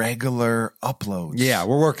more regular uploads. Yeah,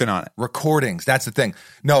 we're working on it. Recordings. That's the thing.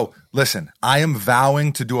 No, listen, I am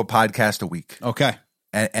vowing to do a podcast a week. Okay.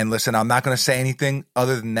 And listen, I'm not going to say anything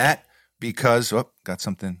other than that because, got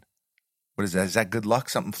something. What is that? Is that good luck?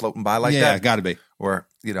 Something floating by like that? Yeah, got to be. Or,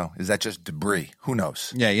 is that just debris? Who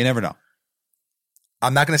knows? Yeah, you never know.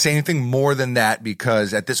 I'm not going to say anything more than that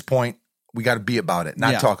because at this point, we got to be about it,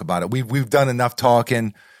 not talk about it. We've done enough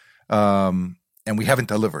talking, and we haven't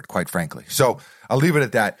delivered, quite frankly. So I'll leave it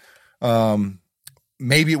at that.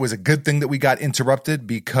 Maybe it was a good thing that we got interrupted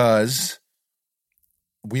because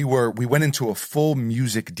we went into a full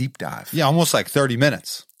music deep dive. Yeah, almost like 30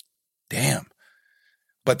 minutes. Damn.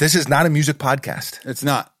 But this is not a music podcast. It's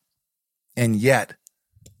not. And yet,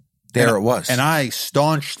 it was. And I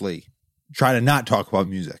staunchly try to not talk about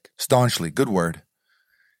music. Staunchly. Good word.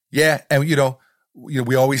 Yeah. And,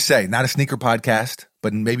 we always say not a sneaker podcast,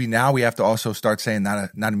 but maybe now we have to also start saying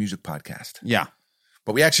not a music podcast. Yeah.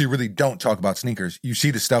 But we actually really don't talk about sneakers. You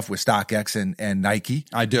see the stuff with StockX and Nike.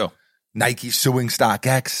 I do. Nike suing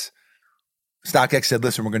StockX. StockX said,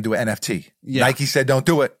 listen, we're going to do an NFT. Yeah. Nike said, don't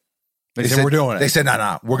do it. They said, we're doing it. They said,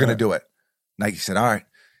 no, we're going to do it. Nike said, all right,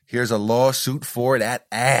 here's a lawsuit for that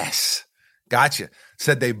ass. Gotcha.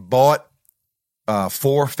 Said they bought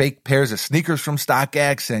 4 fake pairs of sneakers from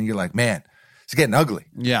StockX, and you're like, man, it's getting ugly.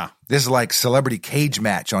 Yeah. This is like Celebrity Cage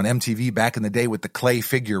Match on MTV back in the day with the clay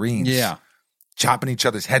figurines. Yeah. Chopping each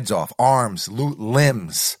other's heads off, arms,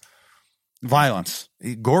 limbs. Violence.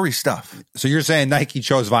 Gory stuff. So you're saying Nike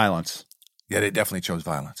chose violence? Yeah, they definitely chose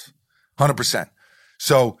violence. 100%.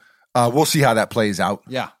 So we'll see how that plays out.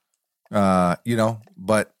 Yeah.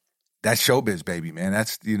 But that's showbiz, baby, man.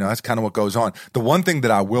 That's kind of what goes on. The one thing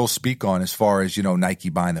that I will speak on as far as, Nike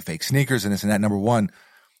buying the fake sneakers and this and that, number one,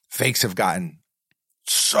 fakes have gotten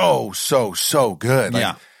so good. Like,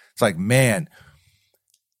 yeah. It's like, man,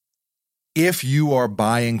 if you are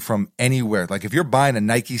buying from anywhere, like if you're buying a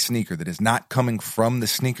Nike sneaker that is not coming from the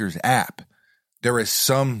sneakers app, there is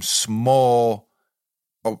some small,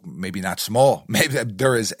 maybe not small, maybe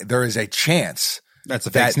there is a chance that's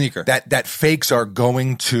a fake sneaker. That fakes are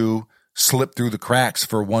going to slip through the cracks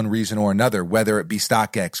for one reason or another, whether it be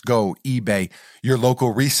StockX, Go, eBay, your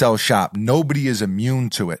local resale shop. Nobody is immune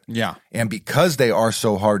to it. Yeah. And because they are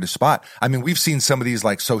so hard to spot, I mean, we've seen some of these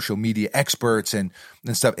like social media experts and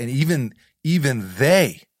stuff, and even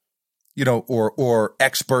they, or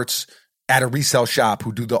experts at a resale shop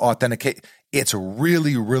who do the authenticate. It's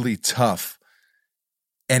really, really tough.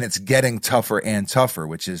 And it's getting tougher and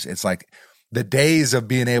tougher, it's like the days of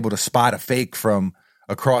being able to spot a fake from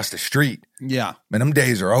across the street. Yeah. Man, them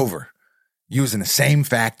days are over. Using the same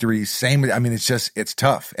factories, it's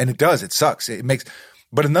tough. And it sucks.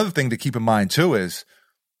 But another thing to keep in mind too is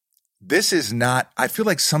this is not, I feel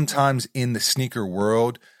like sometimes in the sneaker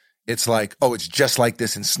world, it's like, oh, it's just like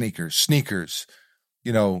this in sneakers. Sneakers,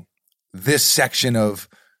 this section of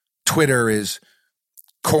Twitter is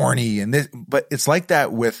corny and this, but it's like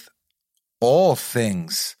that with all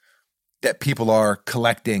things that people are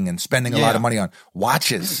collecting and spending a lot of money on.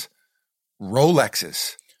 Watches,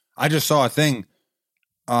 Rolexes. I just saw a thing.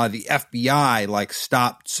 The FBI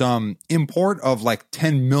stopped some import of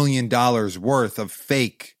 $10 million worth of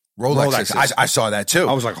fake Rolexes. I saw that too.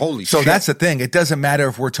 I was like, holy shit. So that's the thing. It doesn't matter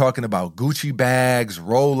if we're talking about Gucci bags,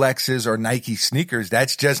 Rolexes, or Nike sneakers.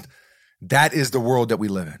 That is the world that we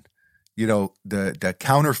live in. The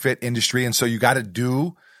counterfeit industry. And so you got to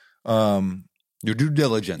do your due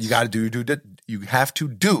diligence. You have to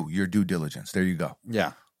do your due diligence. There you go. Yeah.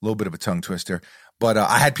 A little bit of a tongue twister. But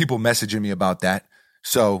I had people messaging me about that.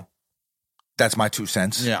 So that's my 2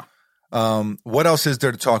 cents. Yeah. What else is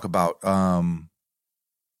there to talk about? NBA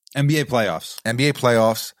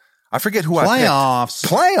playoffs. I forget who Playoffs.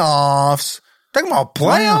 Playoffs. Talking about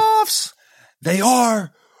playoffs. They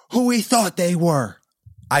are who we thought they were.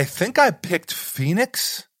 I think I picked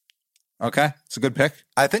Phoenix. Okay. It's a good pick.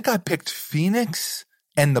 I think I picked Phoenix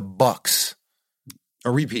and the Bucks.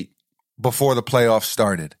 A repeat. Before the playoffs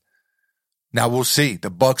started. Now we'll see. The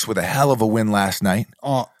Bucks with a hell of a win last night.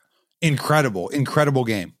 Oh, incredible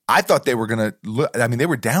game. I thought they were going to, they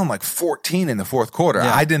were down 14 in the fourth quarter.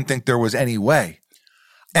 Yeah. I didn't think there was any way.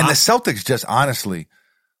 And the Celtics just honestly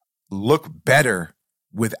look better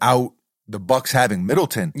without the Bucks having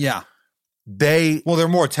Middleton. Yeah. They're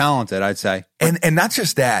more talented, I'd say. And not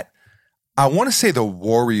just that. I want to say the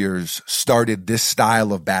Warriors started this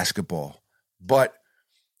style of basketball, but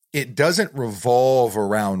it doesn't revolve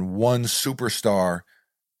around one superstar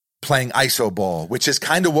playing ISO ball, which is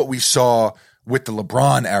kind of what we saw with the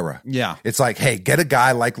LeBron era. Yeah. It's like, hey, get a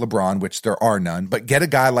guy like LeBron, which there are none, but get a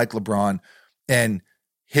guy like LeBron and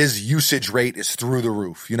his usage rate is through the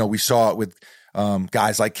roof. You know, we saw it with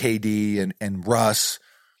guys like KD and Russ.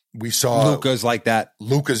 We saw Luka's like that.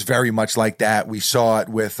 Luka's very much like that. We saw it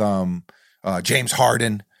with James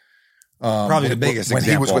Harden. Probably the biggest when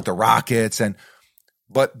example. he was with the Rockets.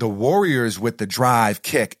 But the Warriors with the drive,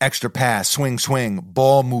 kick, extra pass, swing,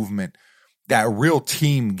 ball movement, that real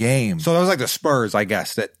team game. So that was like the Spurs, I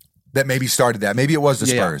guess, that maybe started that. Maybe it was the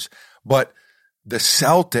Yeah. Spurs. But the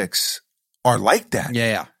Celtics are like that.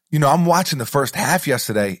 Yeah. You know, I'm watching the first half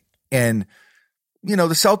yesterday, and, you know,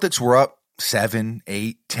 the Celtics were up 7,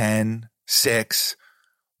 8, 10, 6,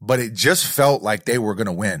 but it just felt like they were going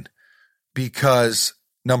to win because,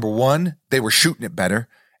 number one, they were shooting it better,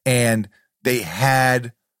 and they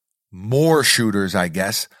had more shooters, I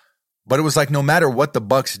guess. But it was like no matter what the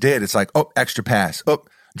Bucks did, it's like, oh, extra pass. Oh,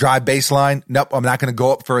 drive baseline. Nope, I'm not going to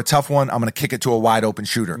go up for a tough one. I'm going to kick it to a wide open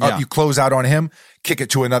shooter. Yeah. Oh, you close out on him, kick it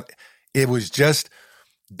to another. It was just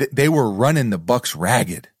they were running the Bucks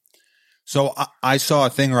ragged. So I saw a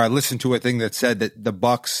thing, or I listened to a thing that said that the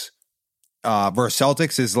Bucks versus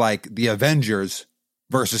Celtics is like the Avengers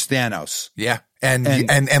versus Thanos. Yeah, and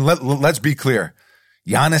let's be clear,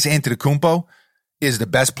 Giannis Antetokounmpo is the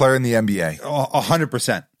best player in the NBA,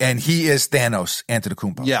 100%. and he is Thanos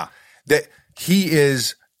Antetokounmpo. Yeah. That he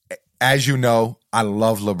is, as you know, I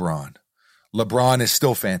love LeBron. LeBron is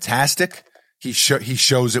still fantastic. He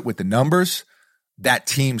shows it with the numbers. That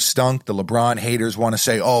team stunk. The LeBron haters want to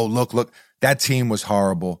say, oh, look, that team was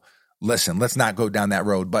horrible. Listen, let's not go down that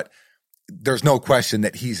road. But there's no question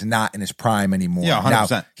that he's not in his prime anymore. Yeah,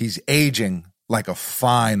 100%. Now, he's aging like a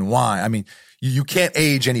fine wine. I mean, you can't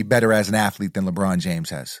age any better as an athlete than LeBron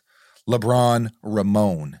James has. LeBron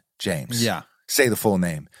Ramon James. Yeah. Say the full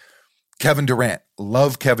name. Kevin Durant.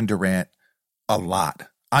 Love Kevin Durant a lot.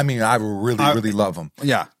 I mean, I really love him.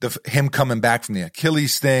 Yeah. Him coming back from the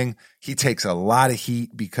Achilles thing, he takes a lot of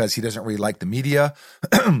heat because he doesn't really like the media.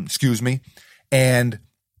 Excuse me. And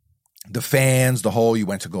the fans, the whole, you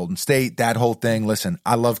went to Golden State, that whole thing. Listen,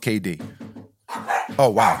 I love KD. Oh,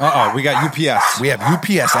 wow. Uh-oh, we got UPS. We have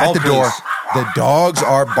UPS at Call, the door. please. The dogs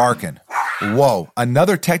are barking. Whoa.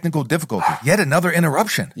 Another technical difficulty. Yet another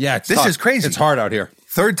interruption. Yeah, it's this tough. is crazy. It's hard out here.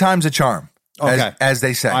 Third time's a charm, Okay. as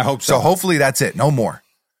they say. I hope so. So hopefully that's it. No more.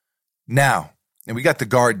 Now, and we got the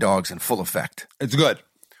guard dogs in full effect. It's good.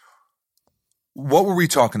 What were we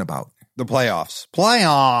talking about? The playoffs.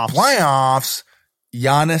 Playoffs.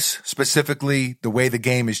 Giannis, specifically, the way the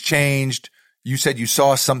game has changed. You said you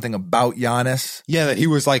saw something about Giannis. Yeah, that he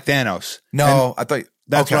was like Thanos. No, I thought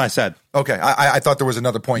That's okay. what I said. Okay, I thought there was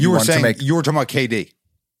another point you You were wanted saying to make. you were talking about KD.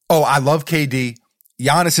 Oh, I love KD.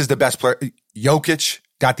 Giannis is the best player. Jokic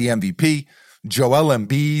got the MVP. Joel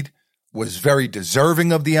Embiid was very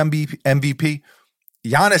deserving of the MVP.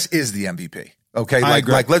 Giannis is the MVP. Okay, I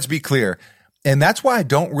agree. like let's be clear. And that's why I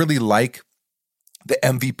don't really like the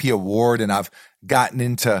MVP award, and I've gotten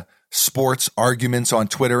into sports arguments on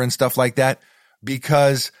Twitter and stuff like that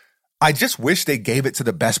because I just wish they gave it to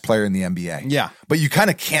the best player in the NBA. Yeah. But you kind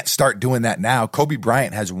of can't start doing that now. Kobe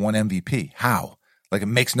Bryant has 1 MVP. How? Like, it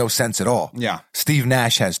makes no sense at all. Yeah. Steve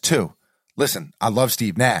Nash has 2. Listen, I love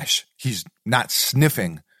Steve Nash. He's not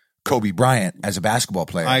sniffing Kobe Bryant as a basketball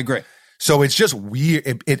player. I agree. So it's just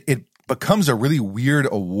weird. It becomes a really weird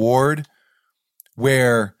award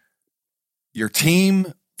where your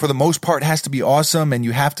team, for the most part, has to be awesome, and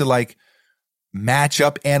you have to like match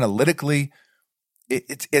up analytically.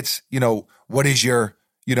 It's you know, what is your,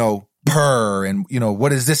 you know, per, and you know,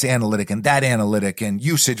 what is this analytic and that analytic and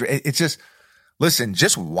usage. It's just, listen,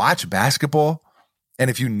 just watch basketball, and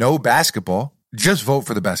if you know basketball, just vote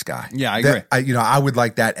for the best guy. Yeah, I agree. I would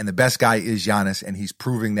like that, and the best guy is Giannis, and he's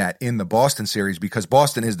proving that in the Boston series because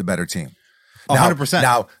Boston is the better team. 100%.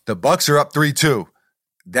 Now the Bucks are up 3-2.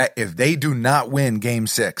 That if they do not win Game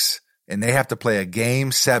 6 and they have to play a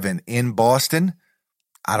Game 7 in Boston,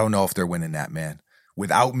 I don't know if they're winning that, man.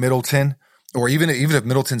 Without Middleton, or even if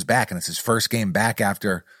Middleton's back and it's his first game back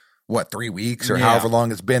after 3 weeks or however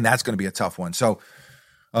long it's been, that's going to be a tough one. So,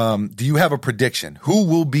 do you have a prediction? Who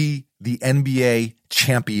will be the NBA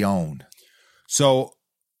champion? So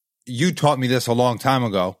you taught me this a long time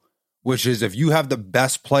ago, which is if you have the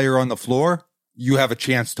best player on the floor, you have a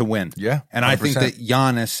chance to win. Yeah, And I think 100%. that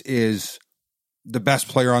Giannis is the best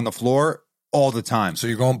player on the floor all the time. So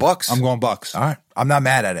you're going Bucks? I'm going Bucks. All right. I'm not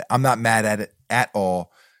mad at it. I'm not mad at it at all.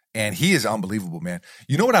 And he is unbelievable, man.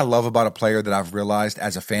 You know what I love about a player that I've realized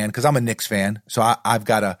as a fan? Because I'm a Knicks fan, so I've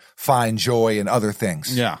got to find joy in other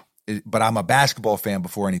things. Yeah. But I'm a basketball fan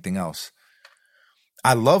before anything else.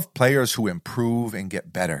 I love players who improve and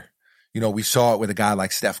get better. You know, we saw it with a guy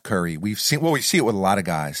like Steph Curry. We see it with a lot of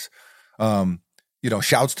guys. You know,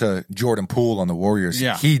 shouts to Jordan Poole on the Warriors.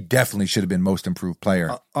 Yeah. He definitely should have been most improved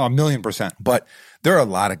player. 1,000,000%. But there are a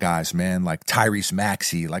lot of guys, man, like Tyrese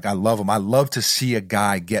Maxey. Like, I love him. I love to see a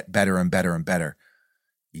guy get better and better and better.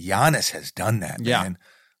 Giannis has done that, Yeah. man.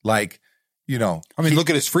 Like, you know. I mean,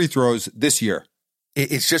 look at his free throws this year.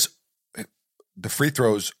 It's just the free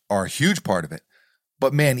throws are a huge part of it.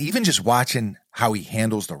 But, man, even just watching how he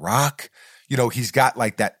handles the rock, you know, he's got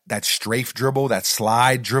like that strafe dribble, that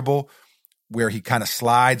slide dribble, where he kind of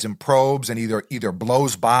slides and probes and either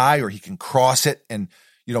blows by or he can cross it and,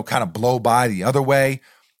 you know, kind of blow by the other way.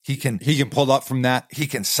 He can pull up from that. He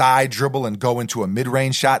can side dribble and go into a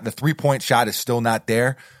mid-range shot. The 3-point shot is still not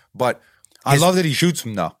there, but I love that he shoots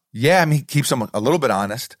them though. Yeah, I mean, he keeps them a little bit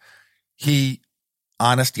honest.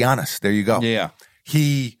 Honest Giannis. There you go. Yeah.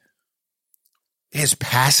 His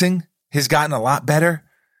passing has gotten a lot better.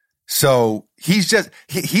 So he's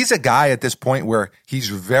a guy at this point where he's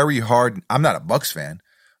very hard. I'm not a Bucks fan,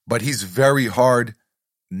 but he's very hard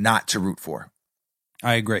not to root for.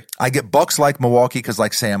 I agree. I get Bucks like Milwaukee because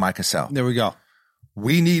like Sam I Cassell. There we go.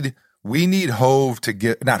 We need Hove to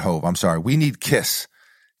give, not Hove, I'm sorry. We need Kiss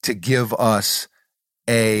to give us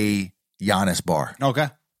a Giannis bar. Okay.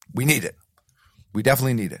 We need it. We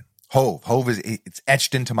definitely need it. Hove it's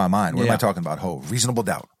etched into my mind. What am I talking about? Hove. Reasonable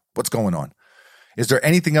Doubt. What's going on? Is there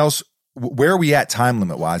anything else? Where are we at time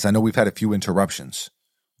limit wise? I know we've had a few interruptions.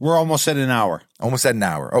 We're almost at an hour. Almost at an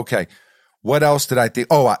hour. Okay. What else did I think?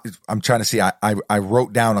 Oh, I'm trying to see. I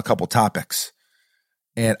wrote down a couple topics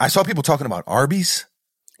and I saw people talking about Arby's.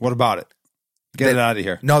 What about it? Get it out of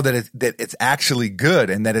here. No, that it's actually good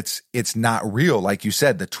and that it's not real. Like you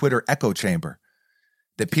said, the Twitter echo chamber,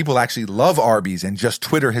 that people actually love Arby's and just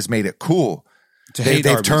Twitter has made it cool.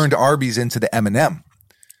 They've turned Arby's into the M&M.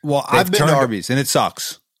 Well, I've been to Arby's and it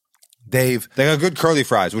sucks. They got good curly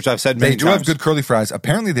fries, which I've said many times. They do have good curly fries.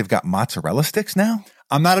 Apparently, they've got mozzarella sticks now.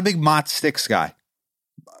 I'm not a big mozz sticks guy.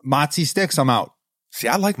 Mozzie sticks, I'm out. See,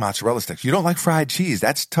 I like mozzarella sticks. You don't like fried cheese.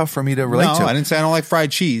 That's tough for me to relate to. No, I didn't say I don't like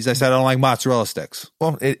fried cheese. I said I don't like mozzarella sticks.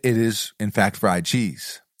 Well, it is, in fact, fried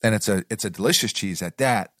cheese. And it's a delicious cheese at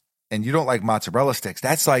that. And you don't like mozzarella sticks.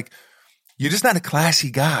 That's like, you're just not a classy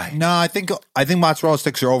guy. No, I think mozzarella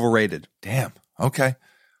sticks are overrated. Damn. Okay.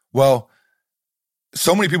 Well,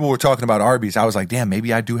 so many people were talking about Arby's. I was like, damn,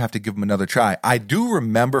 maybe I do have to give them another try. I do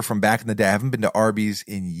remember from back in the day, I haven't been to Arby's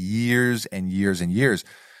in years and years and years.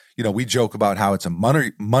 You know, we joke about how it's a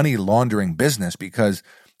money laundering business because,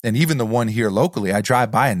 and even the one here locally, I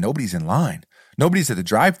drive by and nobody's in line. Nobody's at the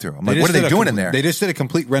drive-thru. I'm like, what are they doing in there? They just did a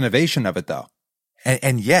complete renovation of it, though.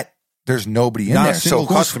 And yet, there's nobody in there. Not a single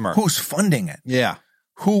so customer. Who's funding it? Yeah.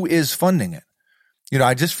 Who is funding it? You know,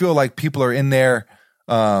 I just feel like people are in there,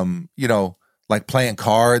 you know, like playing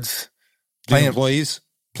cards, playing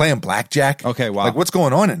blackjack. Okay, wow. Like, what's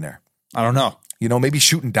going on in there? I don't know. You know, maybe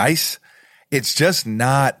shooting dice. It's just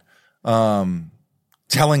not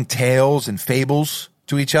telling tales and fables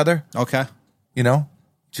to each other. Okay. You know,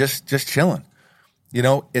 just chilling. You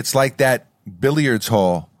know, it's like that billiards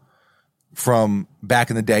hall from back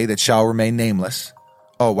in the day that shall remain nameless.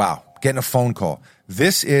 Oh, wow. Getting a phone call.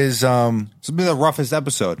 This is This will be the roughest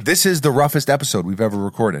episode. This is the roughest episode we've ever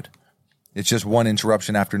recorded. It's just one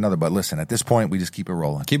interruption after another. But listen, at this point, we just keep it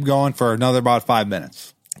rolling. Keep going for another about 5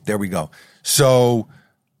 minutes. There we go. So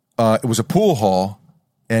it was a pool hall,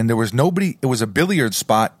 and there was nobody. It was a billiard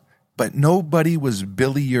spot, but nobody was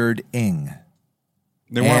billiarding.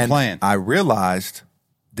 They weren't playing. I realized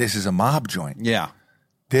this is a mob joint. Yeah.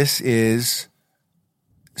 This is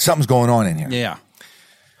something's going on in here. Yeah.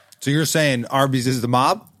 So you're saying Arby's is the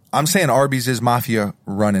mob? I'm saying Arby's is mafia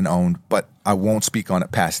run and owned, but I won't speak on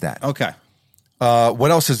it past that. Okay.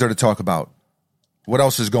 What else is there to talk about? What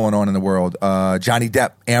else is going on in the world? Johnny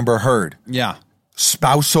Depp, Amber Heard. Yeah.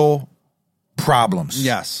 Spousal problems.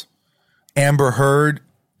 Yes. Amber Heard,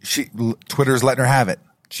 Twitter's letting her have it.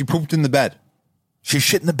 She pooped in the bed. She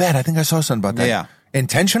shit in the bed. I think I saw something about that. Yeah.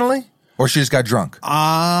 Intentionally? Or she just got drunk?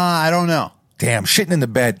 I don't know. Damn, shitting in the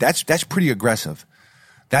bed. That's pretty aggressive.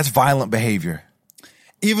 That's violent behavior.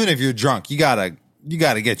 Even if you're drunk, you gotta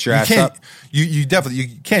get your ass up. You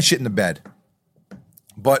definitely can't shit in the bed.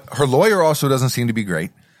 But her lawyer also doesn't seem to be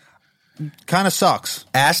great. Kind of sucks.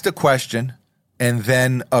 Asked a question and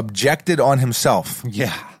then objected on himself.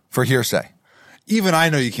 Yeah. For hearsay. Even I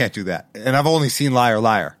know you can't do that. And I've only seen Liar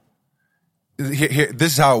Liar. Here,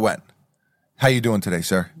 this is how it went. How you doing today,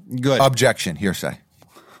 sir? Good. Objection, hearsay.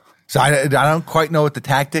 So I don't quite know what the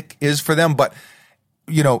tactic is for them, but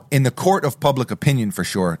in the court of public opinion for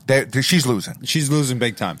sure, she's losing. She's losing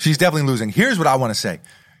big time. She's definitely losing. Here's what I want to say.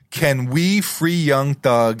 Can we free Young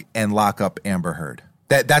Thug and lock up Amber Heard?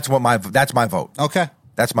 That's my vote. Okay.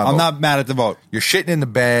 That's my vote. I'm not mad at the vote. You're shitting in the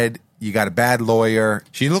bed. You got a bad lawyer.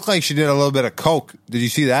 She looked like she did a little bit of coke. Did you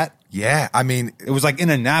see that? Yeah. I mean, It was like in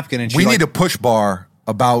a napkin. And we need a push bar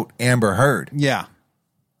about Amber Heard. Yeah.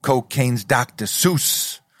 Cocaine's Dr.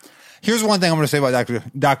 Seuss. Here's one thing I'm going to say about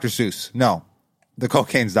Dr. Seuss. No. The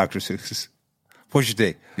cocaine's Dr. Seuss. Pusha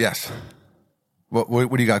T. Yes. What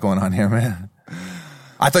do you got going on here, man?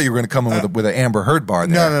 I thought you were going to come in with an Amber Heard bar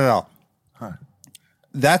there. No. Huh.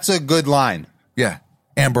 That's a good line. Yeah.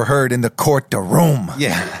 Amber Heard in the courtroom.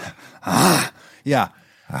 Yeah. Yeah.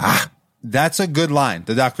 That's a good line,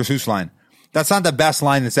 the Dr. Seuss line. That's not the best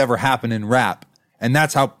line that's ever happened in rap. And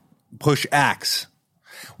that's how Push acts.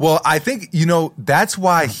 Well, I think, that's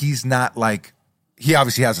why he's not like, he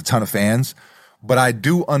obviously has a ton of fans, but I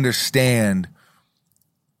do understand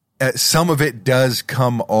some of it does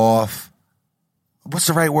come off, what's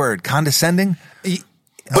the right word? Condescending?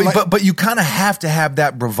 But you kind of have to have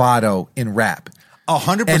that bravado in rap.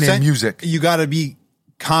 100%. And in music. You got to be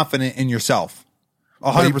confident in yourself.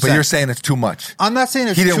 100%. But you're saying it's too much. I'm not saying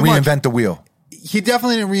it's too much. He didn't reinvent the wheel. He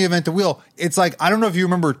definitely didn't reinvent the wheel. It's like, I don't know if you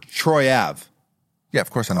remember Troy Ave. Yeah, of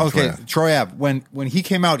course I know. Okay, Troy Ave. When he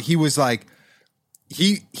came out, he was like,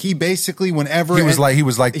 he basically whenever he was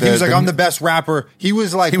like I'm the best rapper. He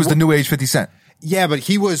was like the new age 50 Cent. Yeah, but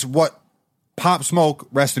he was what Pop Smoke,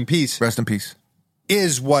 rest in peace,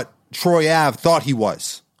 is what Troy Ave thought he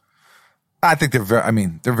was. I think they're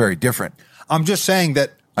very different. I'm just saying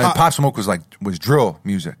that Pop Smoke was drill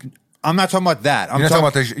music. I'm not talking about that.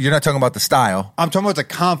 You're not talking about the style. I'm talking about the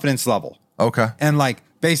confidence level. Okay. And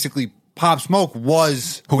basically Pop Smoke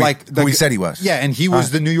was who he said he was. Yeah, and he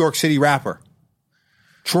was the New York City rapper.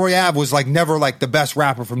 Troy Ave was never the best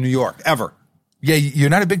rapper from New York ever. Yeah, you're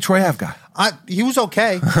not a big Troy Ave guy. He was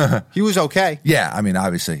okay. He was okay. Yeah,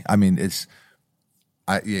 obviously.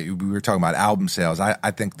 We were talking about album sales.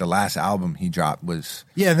 I think the last album he dropped was...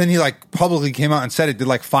 Yeah, and then he publicly came out and said it did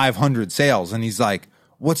 500 sales. And he's like,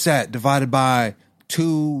 what's that divided by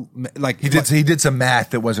 2? He did some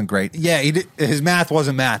math that wasn't great. Yeah, he did. His math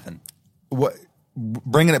wasn't mathing.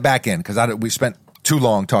 Bringing it back in, because we spent too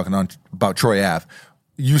long talking about Troy Ave.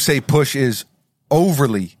 You say Push is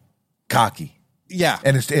overly cocky. Yeah.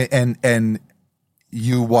 And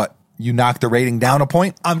you what? You knock the rating down a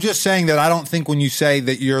point? I'm just saying that I don't think when you say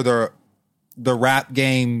that you're the rap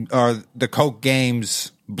game or the Coke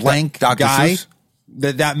game's blank Dr. guy, Seuss?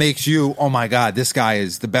 that makes you, oh my God, this guy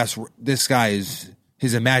is the best. This guy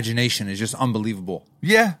his imagination is just unbelievable.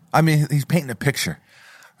 Yeah. He's painting a picture.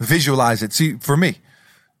 Visualize it. See, for me,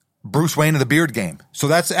 Bruce Wayne of the Beard Game. So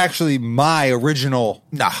that's actually my original.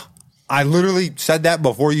 Nah. I literally said that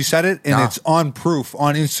before you said it, and it's on proof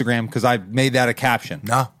on Instagram because I made that a caption.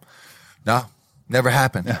 No, never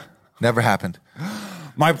happened. Yeah. Never happened.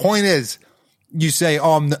 My point is, you say,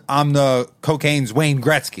 "Oh, I'm the cocaine's Wayne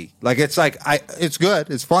Gretzky." It's good,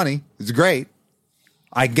 it's funny, it's great.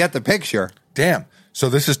 I get the picture. Damn. So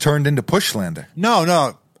this has turned into Push slander.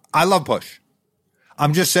 No, I love Push.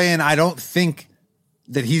 I'm just saying I don't think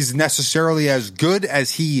that he's necessarily as good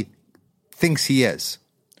as he thinks he is,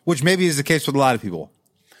 which maybe is the case with a lot of people.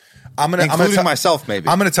 Including myself, maybe.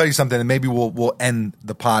 I'm going to tell you something, and maybe we'll end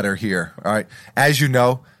the Potter here. All right. As you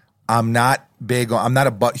know, I'm not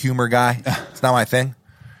a butt humor guy. It's not my thing.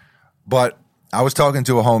 But I was talking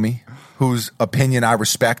to a homie whose opinion I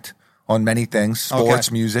respect on many things, sports,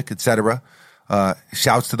 music, etc.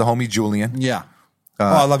 Shouts to the homie Julian. Yeah.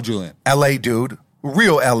 I love Julian. LA dude.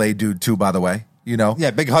 Real LA dude too, by the way.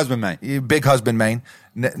 Yeah, big husband man. Big husband man.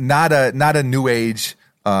 Not a new age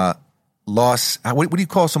what do you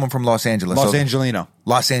call someone from Los Angeles?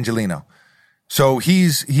 Los Angelino. So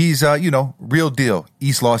he's real deal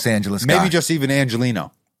East Los Angeles guy. Maybe just even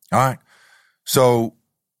Angelino. All right. So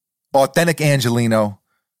authentic Angelino,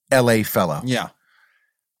 LA fellow. Yeah.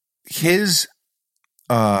 His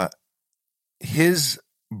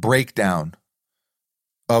breakdown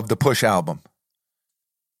of the Push album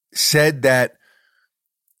said that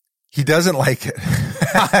he doesn't like it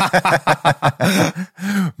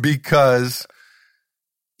because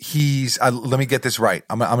let me get this right.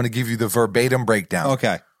 I'm going to give you the verbatim breakdown.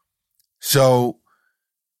 Okay. So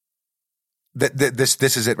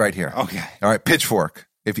this is it right here. Okay. All right. Pitchfork.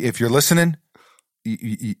 If you're listening,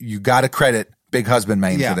 you got to credit Big Husband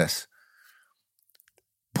Man for this.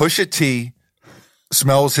 Pusha T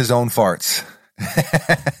smells his own farts.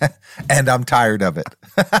 And I'm tired of it.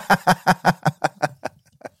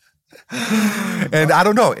 And I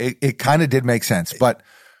don't know. It kind of did make sense, but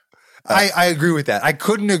I agree with that. I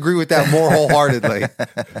couldn't agree with that more wholeheartedly.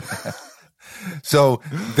 So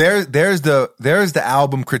there's the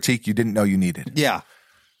album critique you didn't know you needed. Yeah.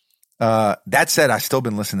 That said, I've still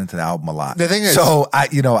been listening to the album a lot. The thing is, so I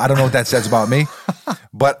don't know what that says about me,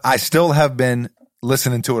 but I still have been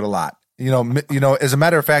listening to it a lot. As a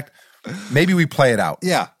matter of fact, maybe we play it out.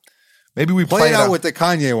 Yeah. Maybe we Play it out with the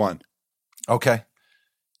Kanye one. Okay.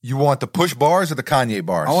 You want the push bars or the Kanye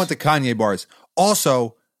bars? I want the Kanye bars.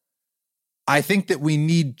 Also, I think that we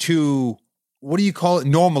need to, what do you call it?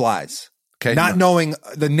 Normalize. Okay. Not knowing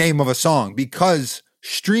the name of a song, because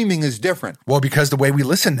streaming is different. Well, because the way we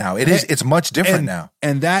listen now, it's much different now.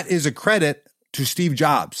 And that is a credit to Steve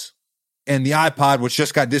Jobs and the iPod, which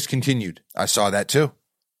just got discontinued. I saw that too.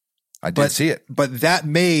 I did see it. But that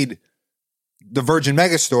made the Virgin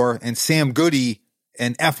Megastore and Sam Goody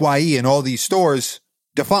and FYE and all these stores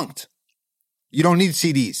defunct. You don't need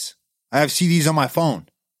CDs. I have CDs on my phone.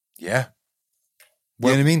 Yeah. You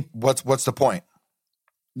know what I mean? What's the point?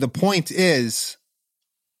 The point is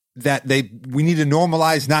that we need to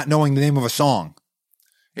normalize not knowing the name of a song.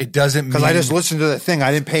 It doesn't mean, because I just listened to the thing.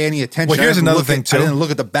 I didn't pay any attention. Well, here's another thing too. I didn't look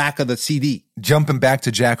at the back of the CD. Jumping back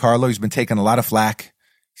to Jack Harlow, he's been taking a lot of flack.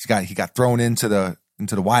 He got thrown into the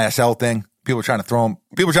YSL thing. People are trying to throw him.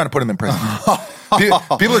 People are trying to put him in prison.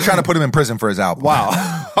 People are trying to put him in prison for his album.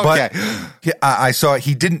 Wow. Okay. But I saw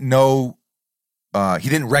he didn't know. He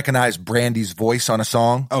didn't recognize Brandy's voice on a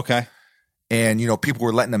song. Okay. And people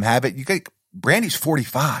were letting him have it. Brandy's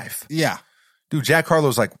 45. Yeah. Dude, Jack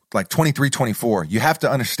Harlow's like 23, 24. You have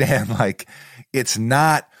to understand, it's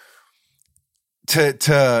not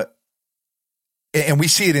to and we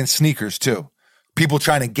see it in sneakers too. People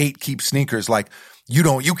trying to gatekeep sneakers,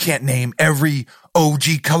 you can't name every OG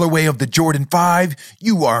colorway of the Jordan 5.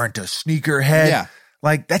 You aren't a sneakerhead. Yeah.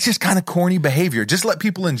 That's just kind of corny behavior. Just let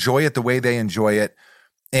people enjoy it the way they enjoy it.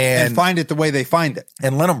 And find it the way they find it.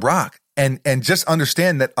 And let them rock. And just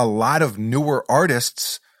understand that a lot of newer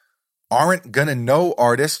artists aren't going to know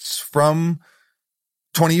artists from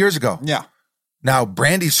 20 years ago. Yeah. Now,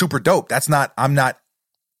 Brandy's super dope. I'm not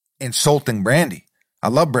insulting Brandy. I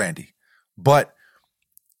love Brandy. But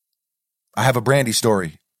I have a Brandy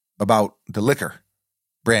story about the liquor.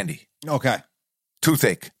 Brandy. Okay.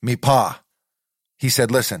 Toothache. Me pa. He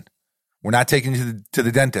said, listen, we're not taking you to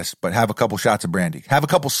the dentist, but have a couple shots of Brandy. Have a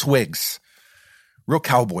couple swigs. Real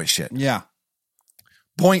cowboy shit. Yeah.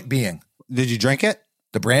 Point being. Did you drink it?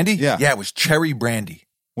 The Brandy? Yeah. Yeah, it was cherry brandy.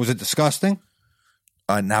 Was it disgusting?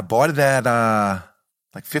 And I bought it at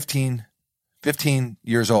 15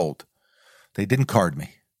 years old. They didn't card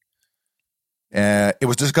me. It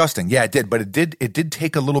was disgusting. Yeah, it did. But it did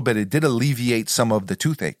take a little bit. It did alleviate some of the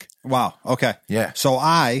toothache. Wow. Okay. Yeah. So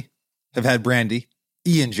I have had Brandy,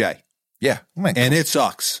 E&J. Yeah. And it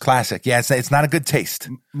sucks. Classic. Yeah, it's not a good taste.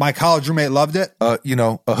 My college roommate loved it.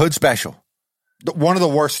 A hood special. One of the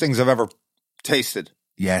worst things I've ever tasted.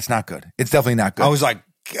 Yeah, it's not good. It's definitely not good. I was like,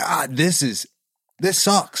 God, this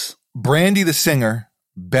sucks. Brandy the singer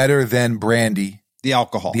better than Brandy the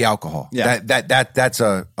alcohol. Yeah. That's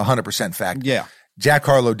a 100% fact. Yeah. Jack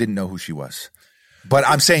Harlow didn't know who she was. But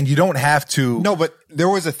I'm saying you don't have to. No, but there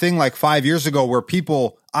was a thing 5 years ago where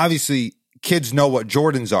people, obviously kids know what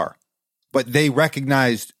Jordans are, but they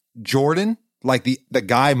recognized Jordan, the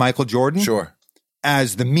guy, Michael Jordan. Sure.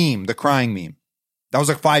 As the meme, the crying meme. That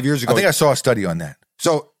was 5 years ago. I think I saw a study on that.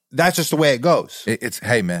 So that's just the way it goes.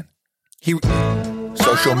 Hey man.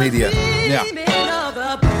 Social media. Yeah.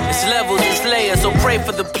 It's levels, it's layers, so pray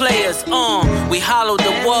for the players. We hollowed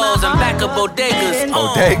the walls and back of bodegas.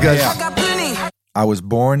 Bodegas. Yeah. I was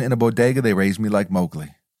born in a bodega. They raised me like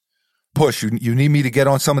Mowgli. Push, you need me to get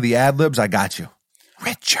on some of the ad-libs? I got you.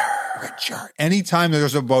 Richer. Anytime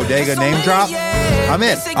there's a bodega name drop, I'm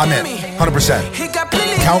in.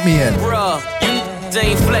 100%. Count me in. Bruh, you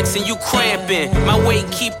ain't flexing, you cramping. My weight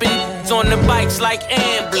keeping on the bikes like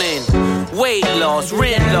ambling. Weight loss,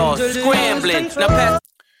 rent loss, scrambling. Now pass.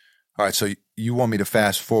 All right, so you want me to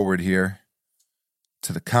fast forward here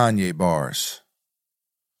to the Kanye bars.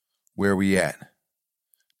 Where we at?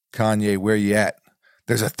 Kanye, where you at?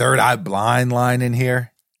 There's a Third Eye Blind line in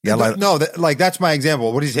here. Yeah, that's my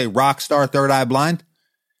example. What did he say? Rockstar, Third Eye Blind?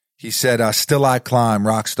 He said, still I climb,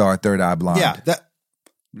 Rockstar, Third Eye Blind. Yeah,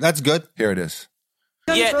 that's good. Here it is.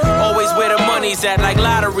 Yet, always where the money's at, like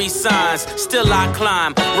lottery signs. Still I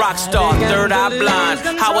climb, Rockstar, Third Eye Blind.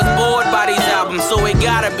 I was bored by these albums, so it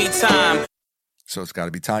gotta be time. So it's gotta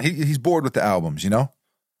be time. He's bored with the albums,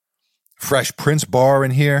 Fresh Prince bar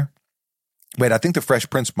in here. Wait, I think the Fresh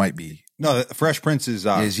Prince might be. No, the Fresh Prince is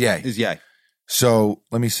Ye. Is Ye. So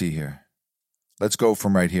let me see here. Let's go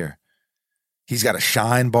from right here. He's got a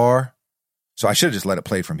Shine bar. So I should have just let it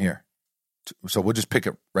play from here. So we'll just pick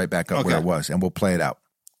it right back up where Okay. it was, and we'll play it out.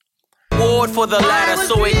 Award for the ladder,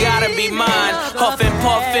 so it gotta be mine. Huff and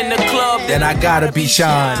puff in the club, Then I gotta be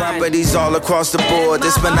shine. Properties all across the board,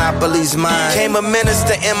 this monopoly's mine. Came a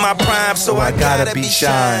minister in my prime, so I gotta be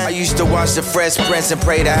shine. I used to watch the Fresh Prince and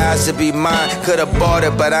pray the house to be mine. Could've bought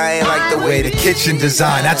it, but I ain't like the way the Kitchen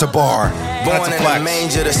design. That's a bar. Born a in flex. a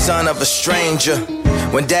manger, the son of a stranger.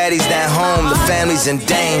 When daddy's not home, the family's in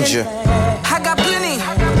danger. I got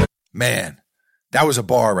plenty. Man, that was a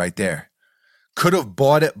bar right there. Could have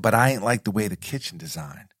bought it, but I ain't like the way the kitchen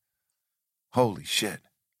designed. Holy shit.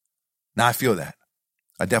 Now I feel that.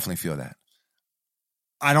 I definitely feel that.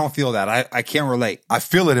 I don't feel that. I can't relate. I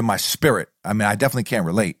feel it in my spirit. I mean, I definitely can't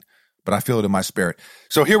relate, but I feel it in my spirit.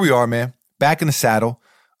 So here we are, man. Back in the saddle.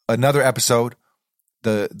 Another episode.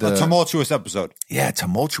 A tumultuous episode. Yeah,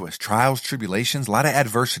 tumultuous. Trials, tribulations, a lot of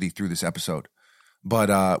adversity through this episode.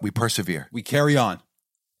 But we persevere. We carry on.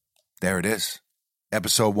 There it is.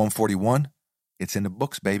 Episode 141. It's in the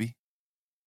books, baby.